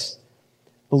place,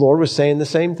 the Lord was saying the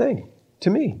same thing to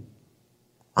me.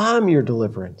 I'm your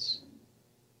deliverance.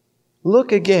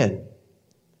 Look again.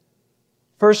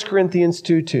 1 Corinthians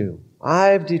 2:2.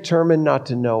 I've determined not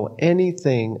to know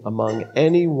anything among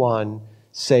anyone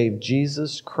save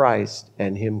Jesus Christ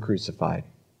and him crucified.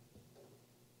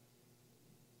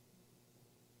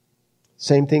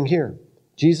 Same thing here.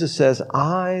 Jesus says,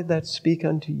 I that speak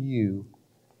unto you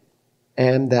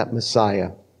am that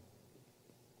Messiah.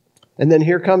 And then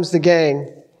here comes the gang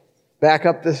back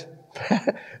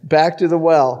to the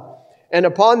well. And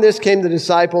upon this came the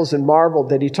disciples and marveled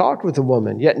that he talked with the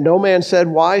woman. Yet no man said,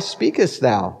 why speakest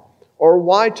thou? Or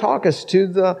why talkest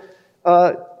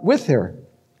with her?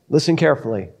 Listen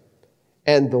carefully.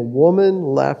 And the woman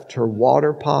left her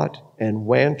water pot and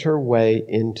went her way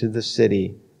into the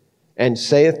city, and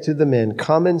saith to the men,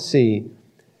 come and see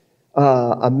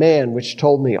a man which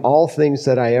told me all things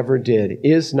that I ever did.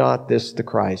 Is not this the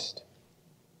Christ?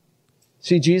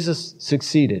 See, Jesus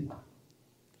succeeded.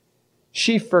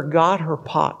 She forgot her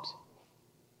pot.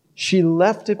 She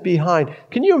left it behind.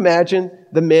 Can you imagine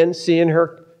the men seeing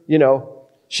her,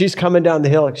 she's coming down the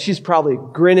hill. She's probably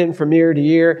grinning from ear to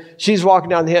ear. She's walking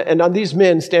down the hill, and on these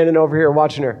men standing over here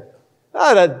watching her.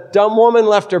 Oh, that dumb woman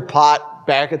left her pot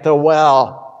back at the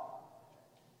well.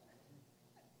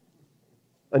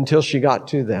 Until she got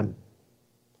to them,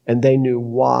 and they knew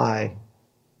why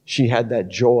she had that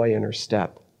joy in her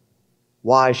step.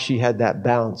 Why she had that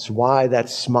bounce, why that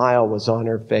smile was on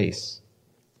her face.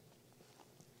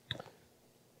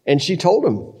 And she told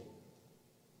him.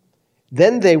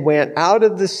 Then they went out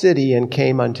of the city and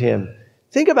came unto him.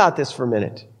 Think about this for a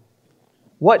minute.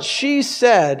 What she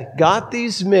said got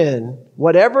these men,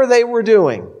 whatever they were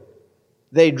doing,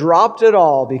 they dropped it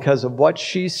all because of what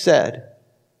she said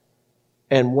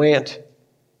and went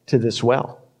to this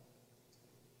well.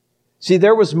 See,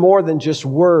 there was more than just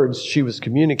words she was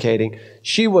communicating.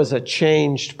 She was a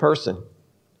changed person.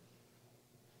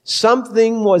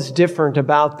 Something was different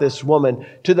about this woman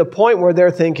to the point where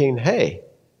they're thinking, hey,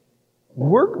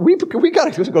 we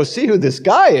got to go see who this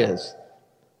guy is.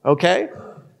 Okay?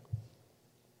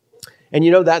 And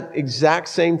that exact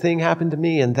same thing happened to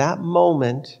me in that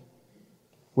moment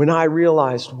when I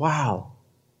realized, wow,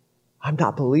 I'm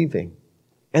not believing.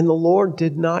 And the Lord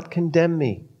did not condemn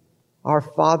me. Our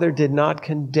Father did not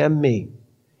condemn me.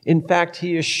 In fact,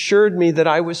 He assured me that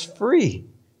I was free.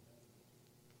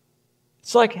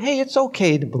 It's like, hey, it's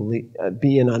okay to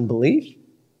be in unbelief,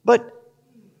 but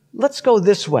let's go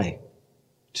this way.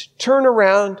 Turn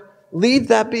around, leave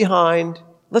that behind.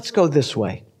 Let's go this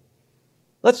way.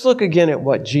 Let's look again at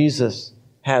what Jesus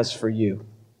has for you.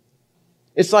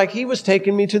 It's like He was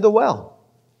taking me to the well.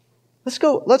 Let's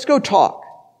go talk.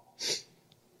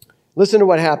 Listen to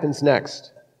what happens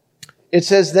next. It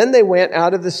says, then they went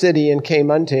out of the city and came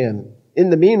unto him. In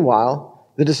the meanwhile,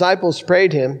 the disciples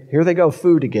prayed him. Here they go,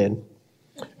 food again.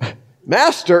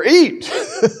 Master, eat.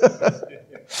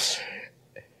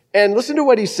 And listen to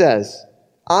what he says.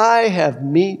 I have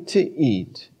meat to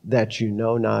eat that you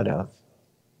know not of.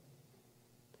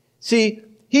 See,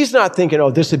 he's not thinking,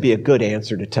 oh, this would be a good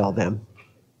answer to tell them.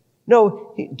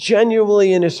 No,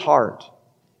 genuinely in his heart,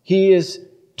 he is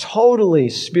totally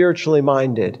spiritually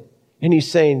minded. And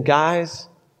he's saying, guys,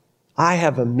 I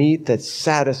have a meat that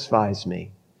satisfies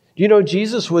me.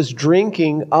 Jesus was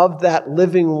drinking of that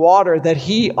living water that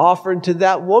he offered to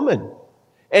that woman.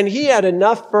 And he had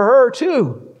enough for her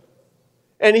too.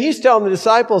 And he's telling the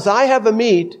disciples, I have a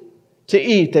meat to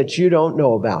eat that you don't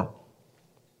know about.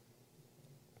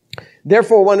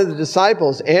 Therefore, one of the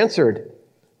disciples answered,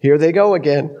 here they go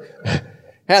again.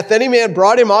 Hath any man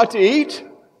brought him aught to eat?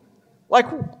 Like,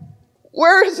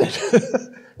 where is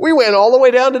it? We went all the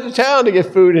way down to the town to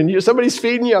get food, and somebody's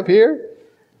feeding you up here?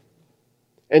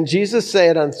 And Jesus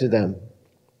said unto them,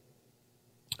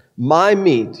 my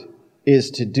meat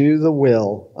is to do the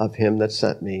will of him that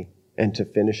sent me and to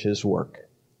finish his work.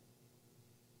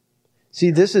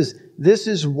 See, this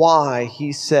is why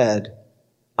he said,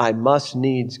 I must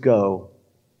needs go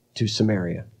to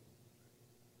Samaria.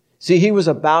 See, he was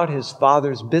about his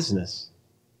Father's business.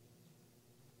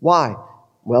 Why?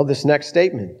 Well, this next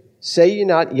statement. Say ye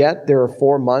not yet, there are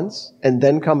 4 months, and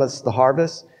then cometh the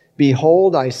harvest?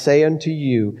 Behold, I say unto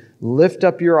you, lift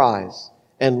up your eyes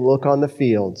and look on the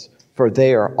fields, for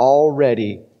they are all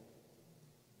ready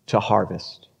to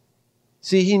harvest.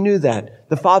 See, he knew that.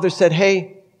 The Father said,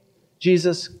 hey,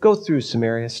 Jesus, go through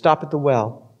Samaria, stop at the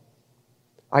well.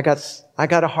 I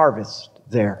got a harvest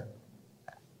there.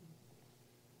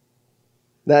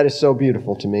 That is so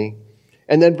beautiful to me.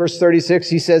 And then verse 36,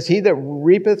 he says, he that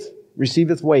reapeth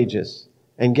receiveth wages,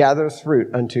 and gathereth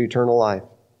fruit unto eternal life,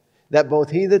 that both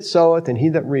he that soweth and he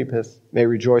that reapeth may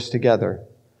rejoice together.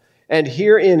 And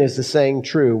herein is the saying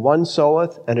true, one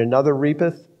soweth and another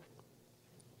reapeth.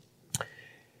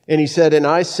 And he said, and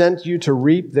I sent you to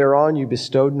reap, thereon you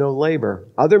bestowed no labor.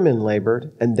 Other men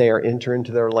labored, and they are enter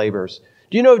into their labors.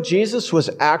 Do you know Jesus was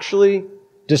actually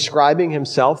describing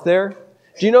himself there?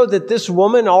 Do you know that this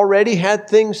woman already had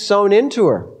things sown into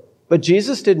her? But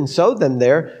Jesus didn't sow them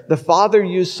there. The Father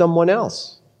used someone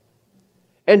else.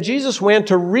 And Jesus went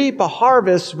to reap a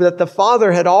harvest that the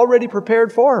Father had already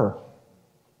prepared for her.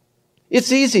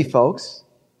 It's easy, folks.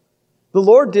 The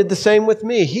Lord did the same with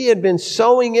me. He had been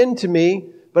sowing into me,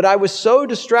 but I was so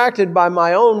distracted by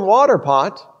my own water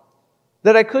pot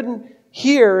that I couldn't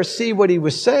hear or see what he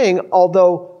was saying,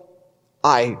 although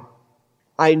I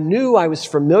knew I was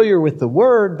familiar with the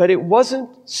word, but it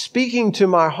wasn't speaking to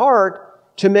my heart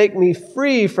to make me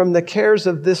free from the cares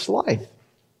of this life.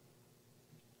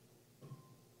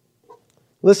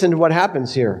 Listen to what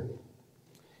happens here.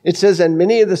 It says, and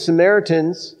many of the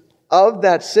Samaritans of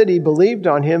that city believed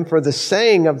on him for the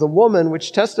saying of the woman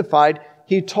which testified,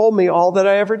 he told me all that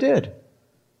I ever did.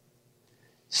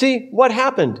 See, what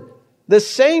happened? The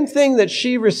same thing that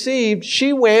she received,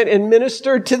 she went and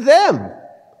ministered to them.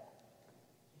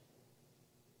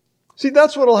 See,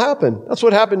 that's what'll happen. That's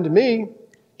what happened to me.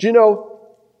 Do you know,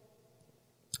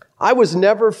 I was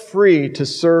never free to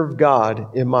serve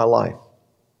God in my life.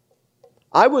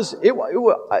 I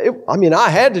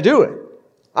had to do it.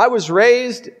 I was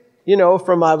raised,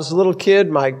 from I was a little kid.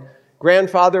 My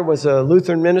grandfather was a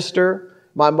Lutheran minister.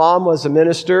 My mom was a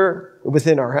minister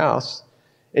within our house.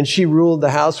 And she ruled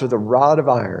the house with a rod of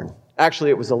iron.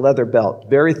 Actually, it was a leather belt,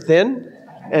 very thin.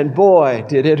 And boy,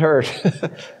 did it hurt.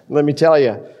 Let me tell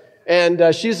you.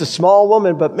 And she's a small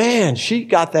woman, but man, she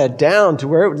got that down to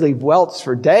where it would leave welts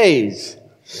for days.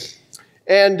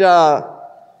 And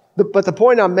but the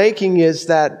point I'm making is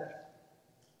that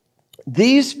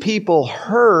these people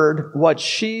heard what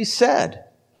she said,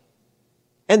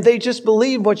 and they just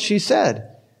believed what she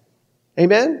said.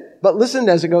 Amen? But listen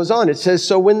as it goes on. It says,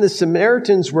 so when the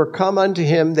Samaritans were come unto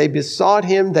him, they besought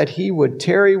him that he would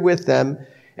tarry with them,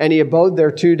 and he abode there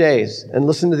 2 days. And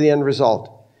listen to the end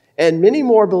result. And many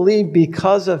more believed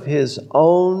because of his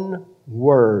own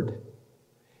word.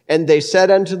 And they said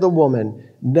unto the woman,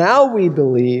 now we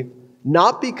believe,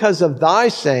 not because of thy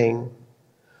saying,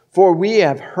 for we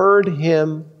have heard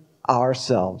him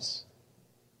ourselves,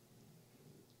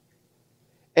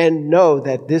 and know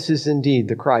that this is indeed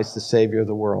the Christ, the Savior of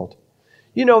the world.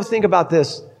 Think about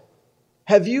this.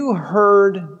 Have you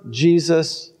heard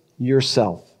Jesus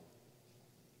yourself?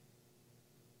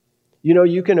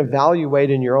 You can evaluate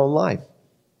in your own life.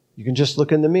 You can just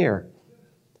look in the mirror.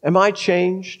 Am I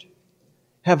changed?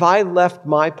 Have I left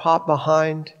my pot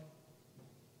behind?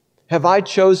 Have I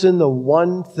chosen the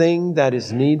one thing that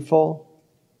is needful?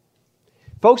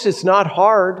 Folks, it's not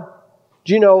hard.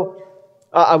 Do you know,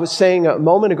 I was saying a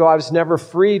moment ago, I was never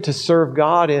free to serve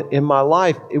God in my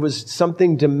life. It was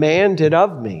something demanded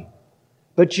of me.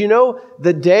 But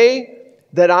the day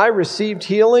that I received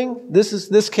healing,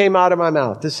 this came out of my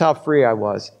mouth. This is how free I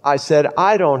was. I said,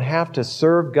 I don't have to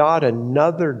serve God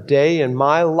another day in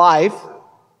my life,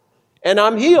 and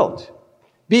I'm healed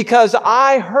because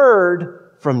I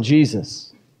heard from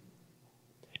Jesus.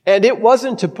 And it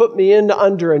wasn't to put me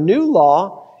under a new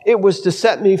law. It was to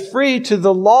set me free to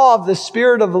the law of the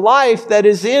Spirit of life that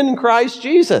is in Christ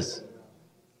Jesus.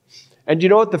 And you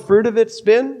know what the fruit of it's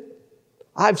been?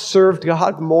 I've served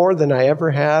God more than I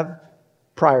ever have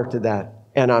prior to that,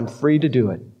 and I'm free to do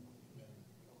it.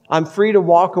 I'm free to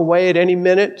walk away at any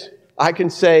minute. I can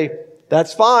say,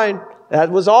 that's fine,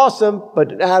 that was awesome,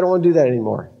 but I don't want to do that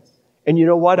anymore. And you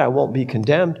know what? I won't be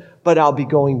condemned, but I'll be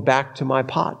going back to my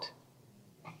pot.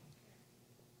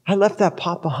 I left that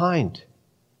pot behind.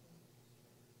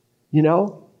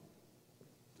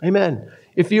 Amen.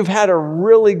 If you've had a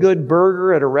really good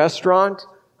burger at a restaurant,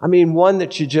 one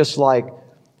that you just like,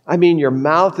 your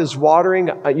mouth is watering.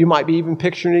 You might be even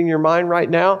picturing it in your mind right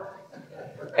now.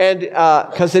 And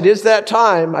because it is that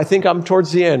time, I think I'm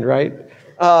towards the end, right?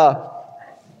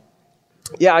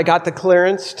 Yeah, I got the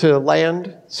clearance to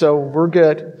land, so we're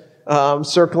good.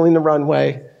 Circling the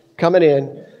runway, coming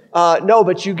in. No,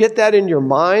 but you get that in your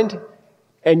mind,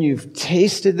 and you've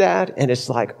tasted that, and it's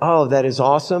like, oh, that is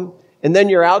awesome. And then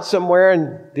you're out somewhere,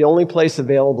 and the only place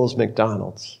available is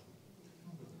McDonald's.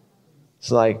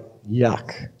 It's like,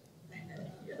 yuck.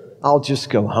 I'll just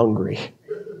go hungry.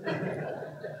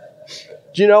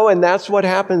 Do you know, and that's what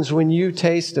happens when you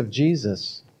taste of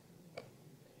Jesus.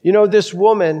 You know, this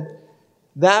woman,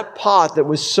 that pot that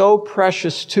was so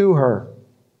precious to her,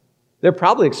 they're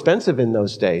probably expensive in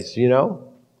those days, you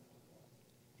know?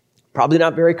 Probably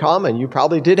not very common. You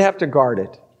probably did have to guard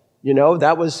it. You know,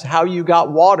 that was how you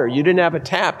got water. You didn't have a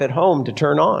tap at home to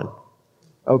turn on.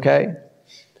 Okay?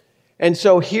 And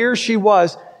so here she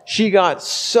was. She got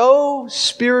so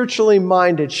spiritually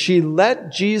minded. She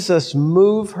let Jesus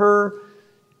move her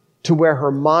to where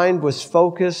her mind was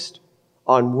focused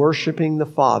on worshiping the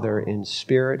Father in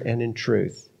spirit and in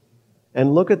truth.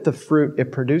 And look at the fruit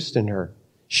it produced in her.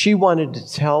 She wanted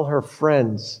to tell her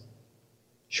friends.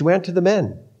 She went to the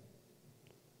men.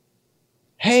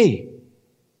 Hey,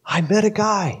 I met a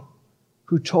guy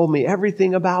who told me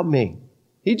everything about me.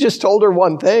 He just told her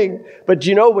one thing. But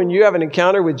you know, when you have an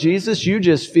encounter with Jesus, you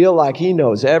just feel like he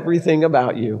knows everything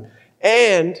about you.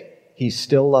 And he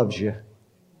still loves you.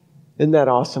 Isn't that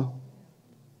awesome?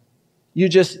 He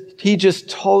just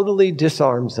totally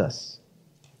disarms us.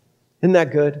 Isn't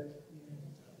that good?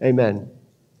 Amen.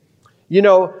 You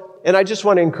know, and I just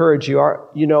want to encourage you,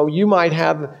 you might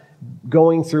have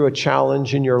going through a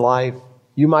challenge in your life.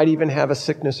 You might even have a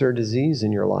sickness or disease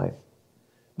in your life.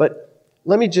 But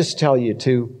let me just tell you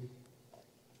to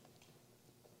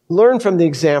learn from the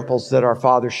examples that our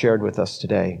Father shared with us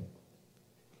today.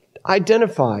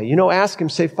 Identify, ask him,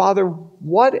 say, Father,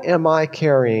 what am I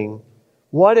carrying?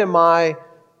 What am I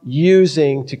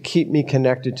using to keep me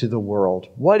connected to the world?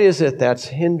 What is it that's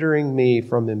hindering me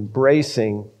from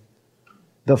embracing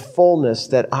the fullness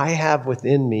that I have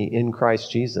within me in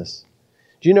Christ Jesus?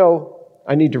 Do you know,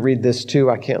 I need to read this too.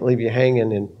 I can't leave you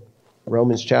hanging in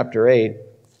Romans chapter 8.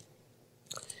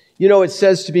 You know, it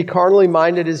says to be carnally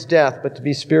minded is death, but to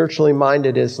be spiritually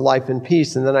minded is life and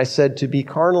peace. And then I said to be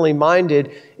carnally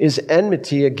minded is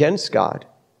enmity against God.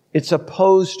 It's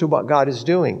opposed to what God is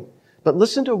doing. But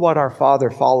listen to what our Father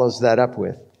follows that up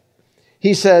with.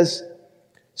 He says,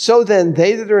 so then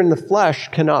they that are in the flesh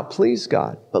cannot please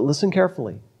God. But listen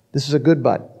carefully. This is a good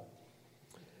but.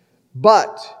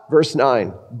 But, verse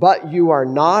 9, but you are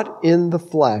not in the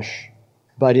flesh,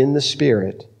 but in the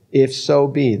Spirit, if so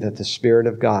be that the Spirit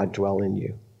of God dwell in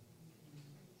you.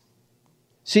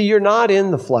 See, you're not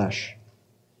in the flesh.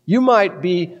 You might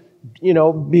be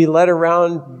led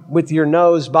around with your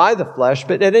nose by the flesh,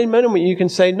 but at any minute you can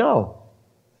say, no,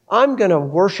 I'm going to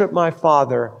worship my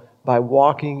Father by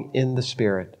walking in the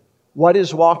Spirit. What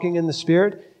is walking in the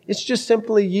Spirit? It's just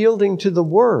simply yielding to the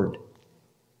Word.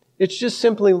 It's just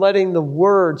simply letting the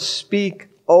Word speak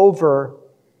over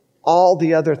all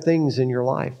the other things in your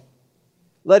life.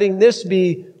 Letting this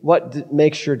be what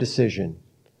makes your decision.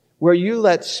 Where you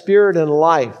let Spirit and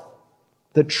life,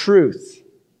 the truth,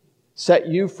 set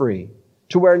you free.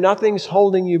 To where nothing's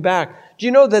holding you back. Do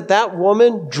you know that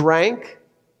woman drank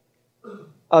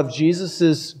of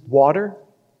Jesus' water?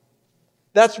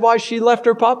 That's why she left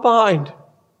her pot behind.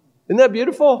 Isn't that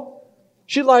beautiful?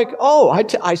 She's like, oh,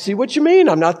 I see what you mean.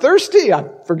 I'm not thirsty.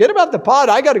 Forget about the pot.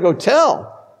 I got to go tell.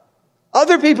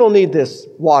 Other people need this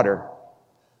water.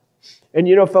 And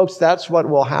folks, that's what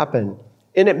will happen.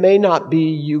 And it may not be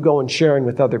you going sharing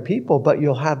with other people, but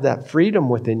you'll have that freedom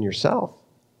within yourself.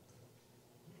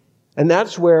 And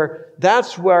that's where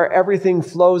everything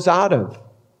flows out of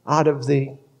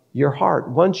your heart.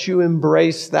 Once you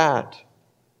embrace that,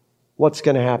 what's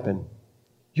going to happen?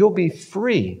 You'll be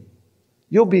free.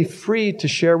 You'll be free to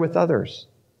share with others.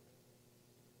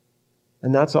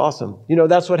 And that's awesome.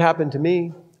 That's what happened to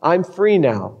me. I'm free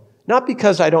now. Not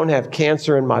because I don't have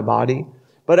cancer in my body,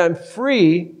 but I'm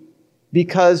free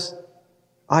because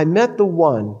I met the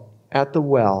one at the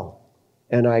well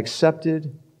and I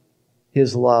accepted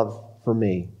his love for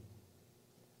me.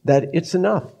 That it's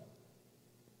enough.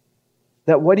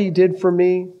 That what he did for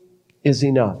me is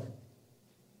enough.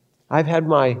 I've had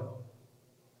my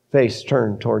face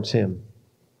turned towards him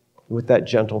with that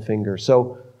gentle finger.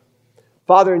 So,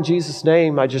 Father, in Jesus'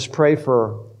 name, I just pray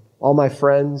for all my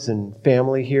friends and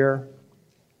family here.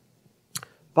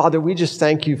 Father, we just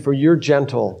thank you for your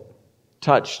gentle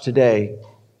touch today,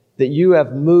 that you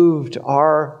have moved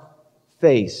our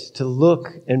face to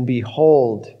look and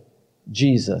behold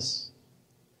Jesus,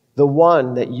 the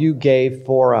one that you gave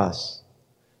for us,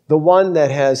 the one that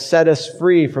has set us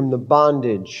free from the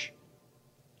bondage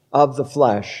of the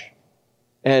flesh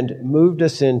and moved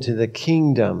us into the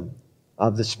kingdom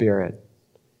of the Spirit.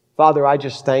 Father, I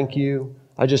just thank you.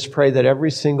 I just pray that every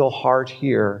single heart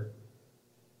here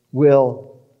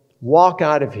will walk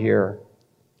out of here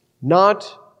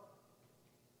not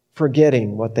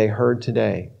forgetting what they heard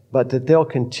today, but that they'll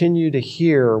continue to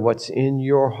hear what's in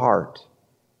your heart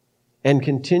and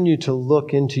continue to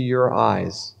look into your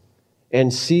eyes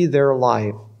and see their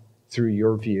life through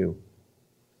your view.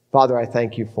 Father, I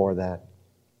thank you for that.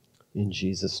 In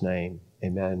Jesus' name,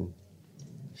 amen.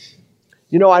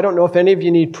 You know, I don't know if any of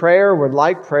you need prayer or would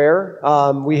like prayer.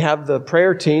 We have the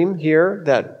prayer team here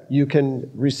that you can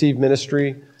receive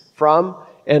ministry from.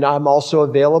 And I'm also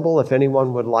available if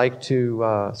anyone would like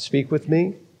to speak with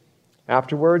me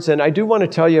afterwards. And I do want to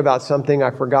tell you about something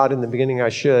I forgot in the beginning I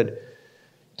should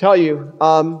tell you.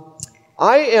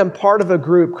 I am part of a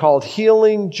group called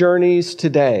Healing Journeys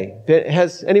Today.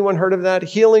 Has anyone heard of that?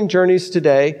 Healing Journeys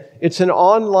Today. It's an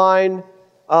online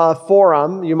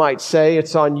forum, you might say.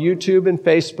 It's on YouTube and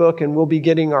Facebook, and we'll be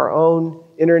getting our own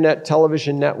internet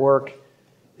television network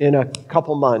in a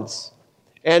couple months.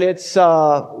 And it's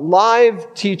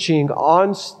live teaching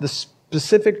on the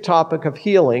specific topic of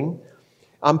healing.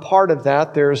 I'm part of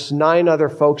that. There's 9 other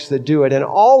folks that do it. And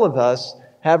all of us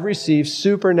have received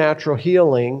supernatural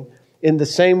healing in the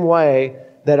same way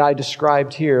that I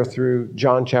described here through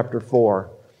John chapter 4.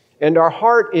 And our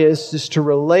heart is just to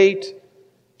relate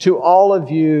to all of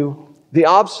you the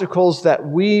obstacles that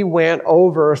we went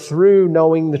over through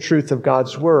knowing the truth of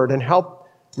God's Word and help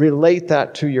relate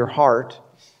that to your heart.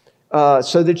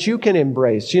 So that you can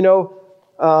embrace. You know,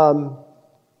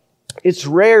 it's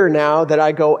rare now that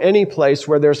I go any place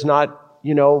where there's not,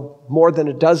 more than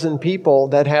a dozen people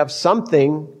that have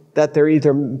something that they're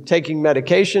either taking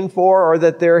medication for or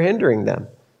that they're hindering them.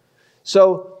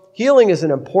 So healing is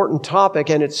an important topic,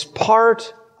 and it's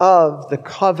part of the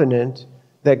covenant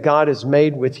that God has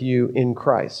made with you in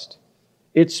Christ.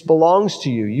 It belongs to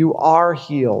you. You are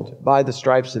healed by the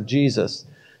stripes of Jesus.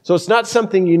 So it's not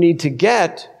something you need to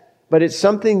get, but it's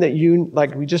something that you,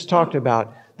 like we just talked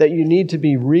about, that you need to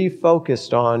be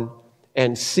refocused on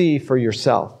and see for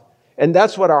yourself. And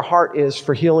that's what our heart is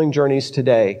for Healing Journeys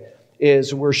today,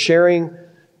 is we're sharing,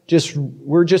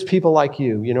 we're just people like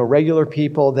you, regular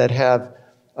people that have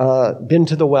been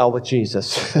to the well with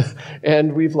Jesus.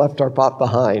 And we've left our pot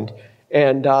behind.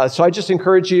 And so I just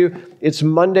encourage you, it's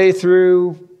Monday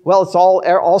through, it's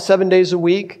all 7 days a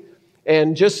week.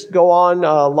 And just go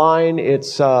online.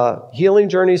 It's Healing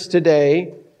Journeys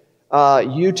Today,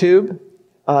 YouTube,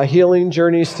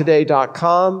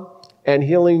 healingjourneystoday.com, and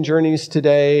Healing Journeys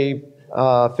Today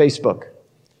Facebook.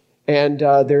 And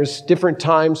there's different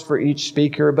times for each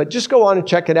speaker, but just go on and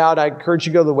check it out. I encourage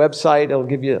you to go to the website. It'll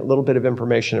give you a little bit of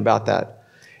information about that.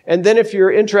 And then if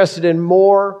you're interested in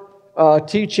more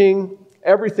teaching,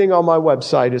 everything on my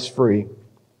website is free.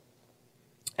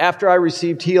 After I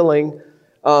received healing,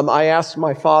 I asked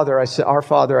my father,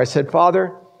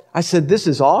 Father, this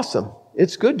is awesome.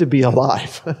 It's good to be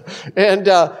alive. And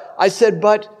I said,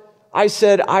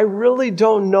 I really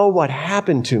don't know what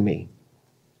happened to me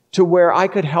to where I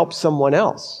could help someone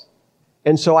else.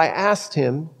 And so I asked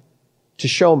him to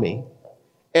show me.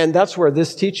 And that's where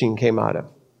this teaching came out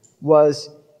of, was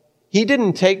he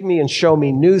didn't take me and show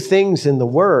me new things in the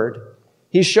Word.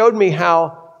 He showed me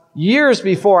how years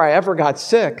before I ever got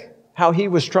sick, how he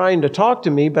was trying to talk to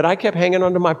me, but I kept hanging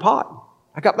onto my pot.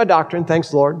 I got my doctrine,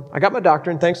 thanks Lord. I got my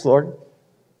doctrine, thanks Lord.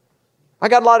 I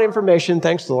got a lot of information,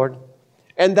 thanks Lord.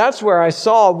 And that's where I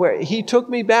saw where he took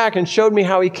me back and showed me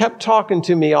how he kept talking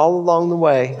to me all along the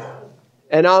way.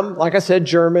 And I'm, like I said,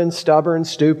 German, stubborn,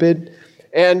 stupid.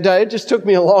 And it just took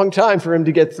me a long time for him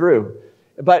to get through.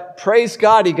 But praise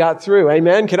God, he got through.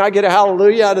 Amen. Can I get a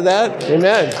hallelujah out of that?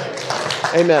 Amen.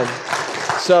 Amen.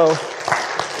 So,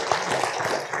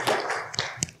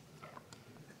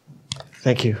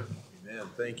 thank you. Amen.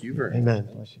 Thank you very much. Amen.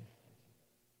 Bless you.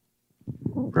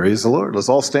 Praise the Lord. Let's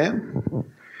all stand.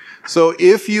 So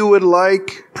if you would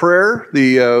like prayer,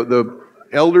 the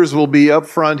elders will be up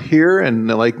front here, and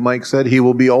like Mike said, he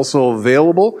will be also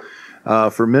available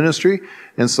for ministry.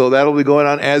 And so that'll be going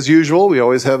on as usual. We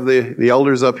always have the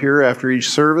elders up here after each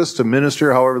service to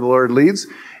minister however the Lord leads,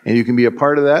 and you can be a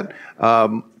part of that.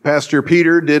 Pastor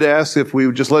Peter did ask if we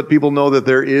would just let people know that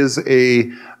there is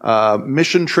a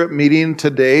mission trip meeting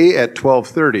today at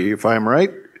 12:30, if I'm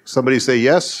right. Somebody say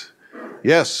yes.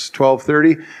 Yes,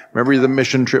 12:30. Remember the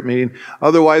mission trip meeting.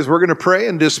 Otherwise, we're going to pray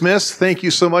and dismiss. Thank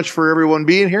you so much for everyone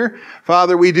being here.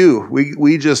 Father, we do.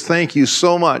 We just thank you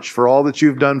so much for all that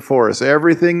you've done for us.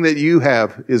 Everything that you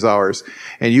have is ours,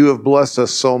 and you have blessed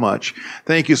us so much.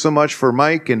 Thank you so much for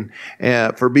Mike and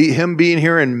for him being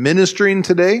here and ministering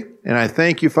today. And I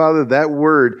thank you, Father, that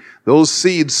word, those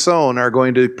seeds sown are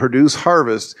going to produce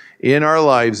harvest in our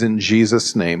lives in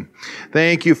Jesus' name.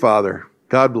 Thank you, Father.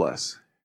 God bless.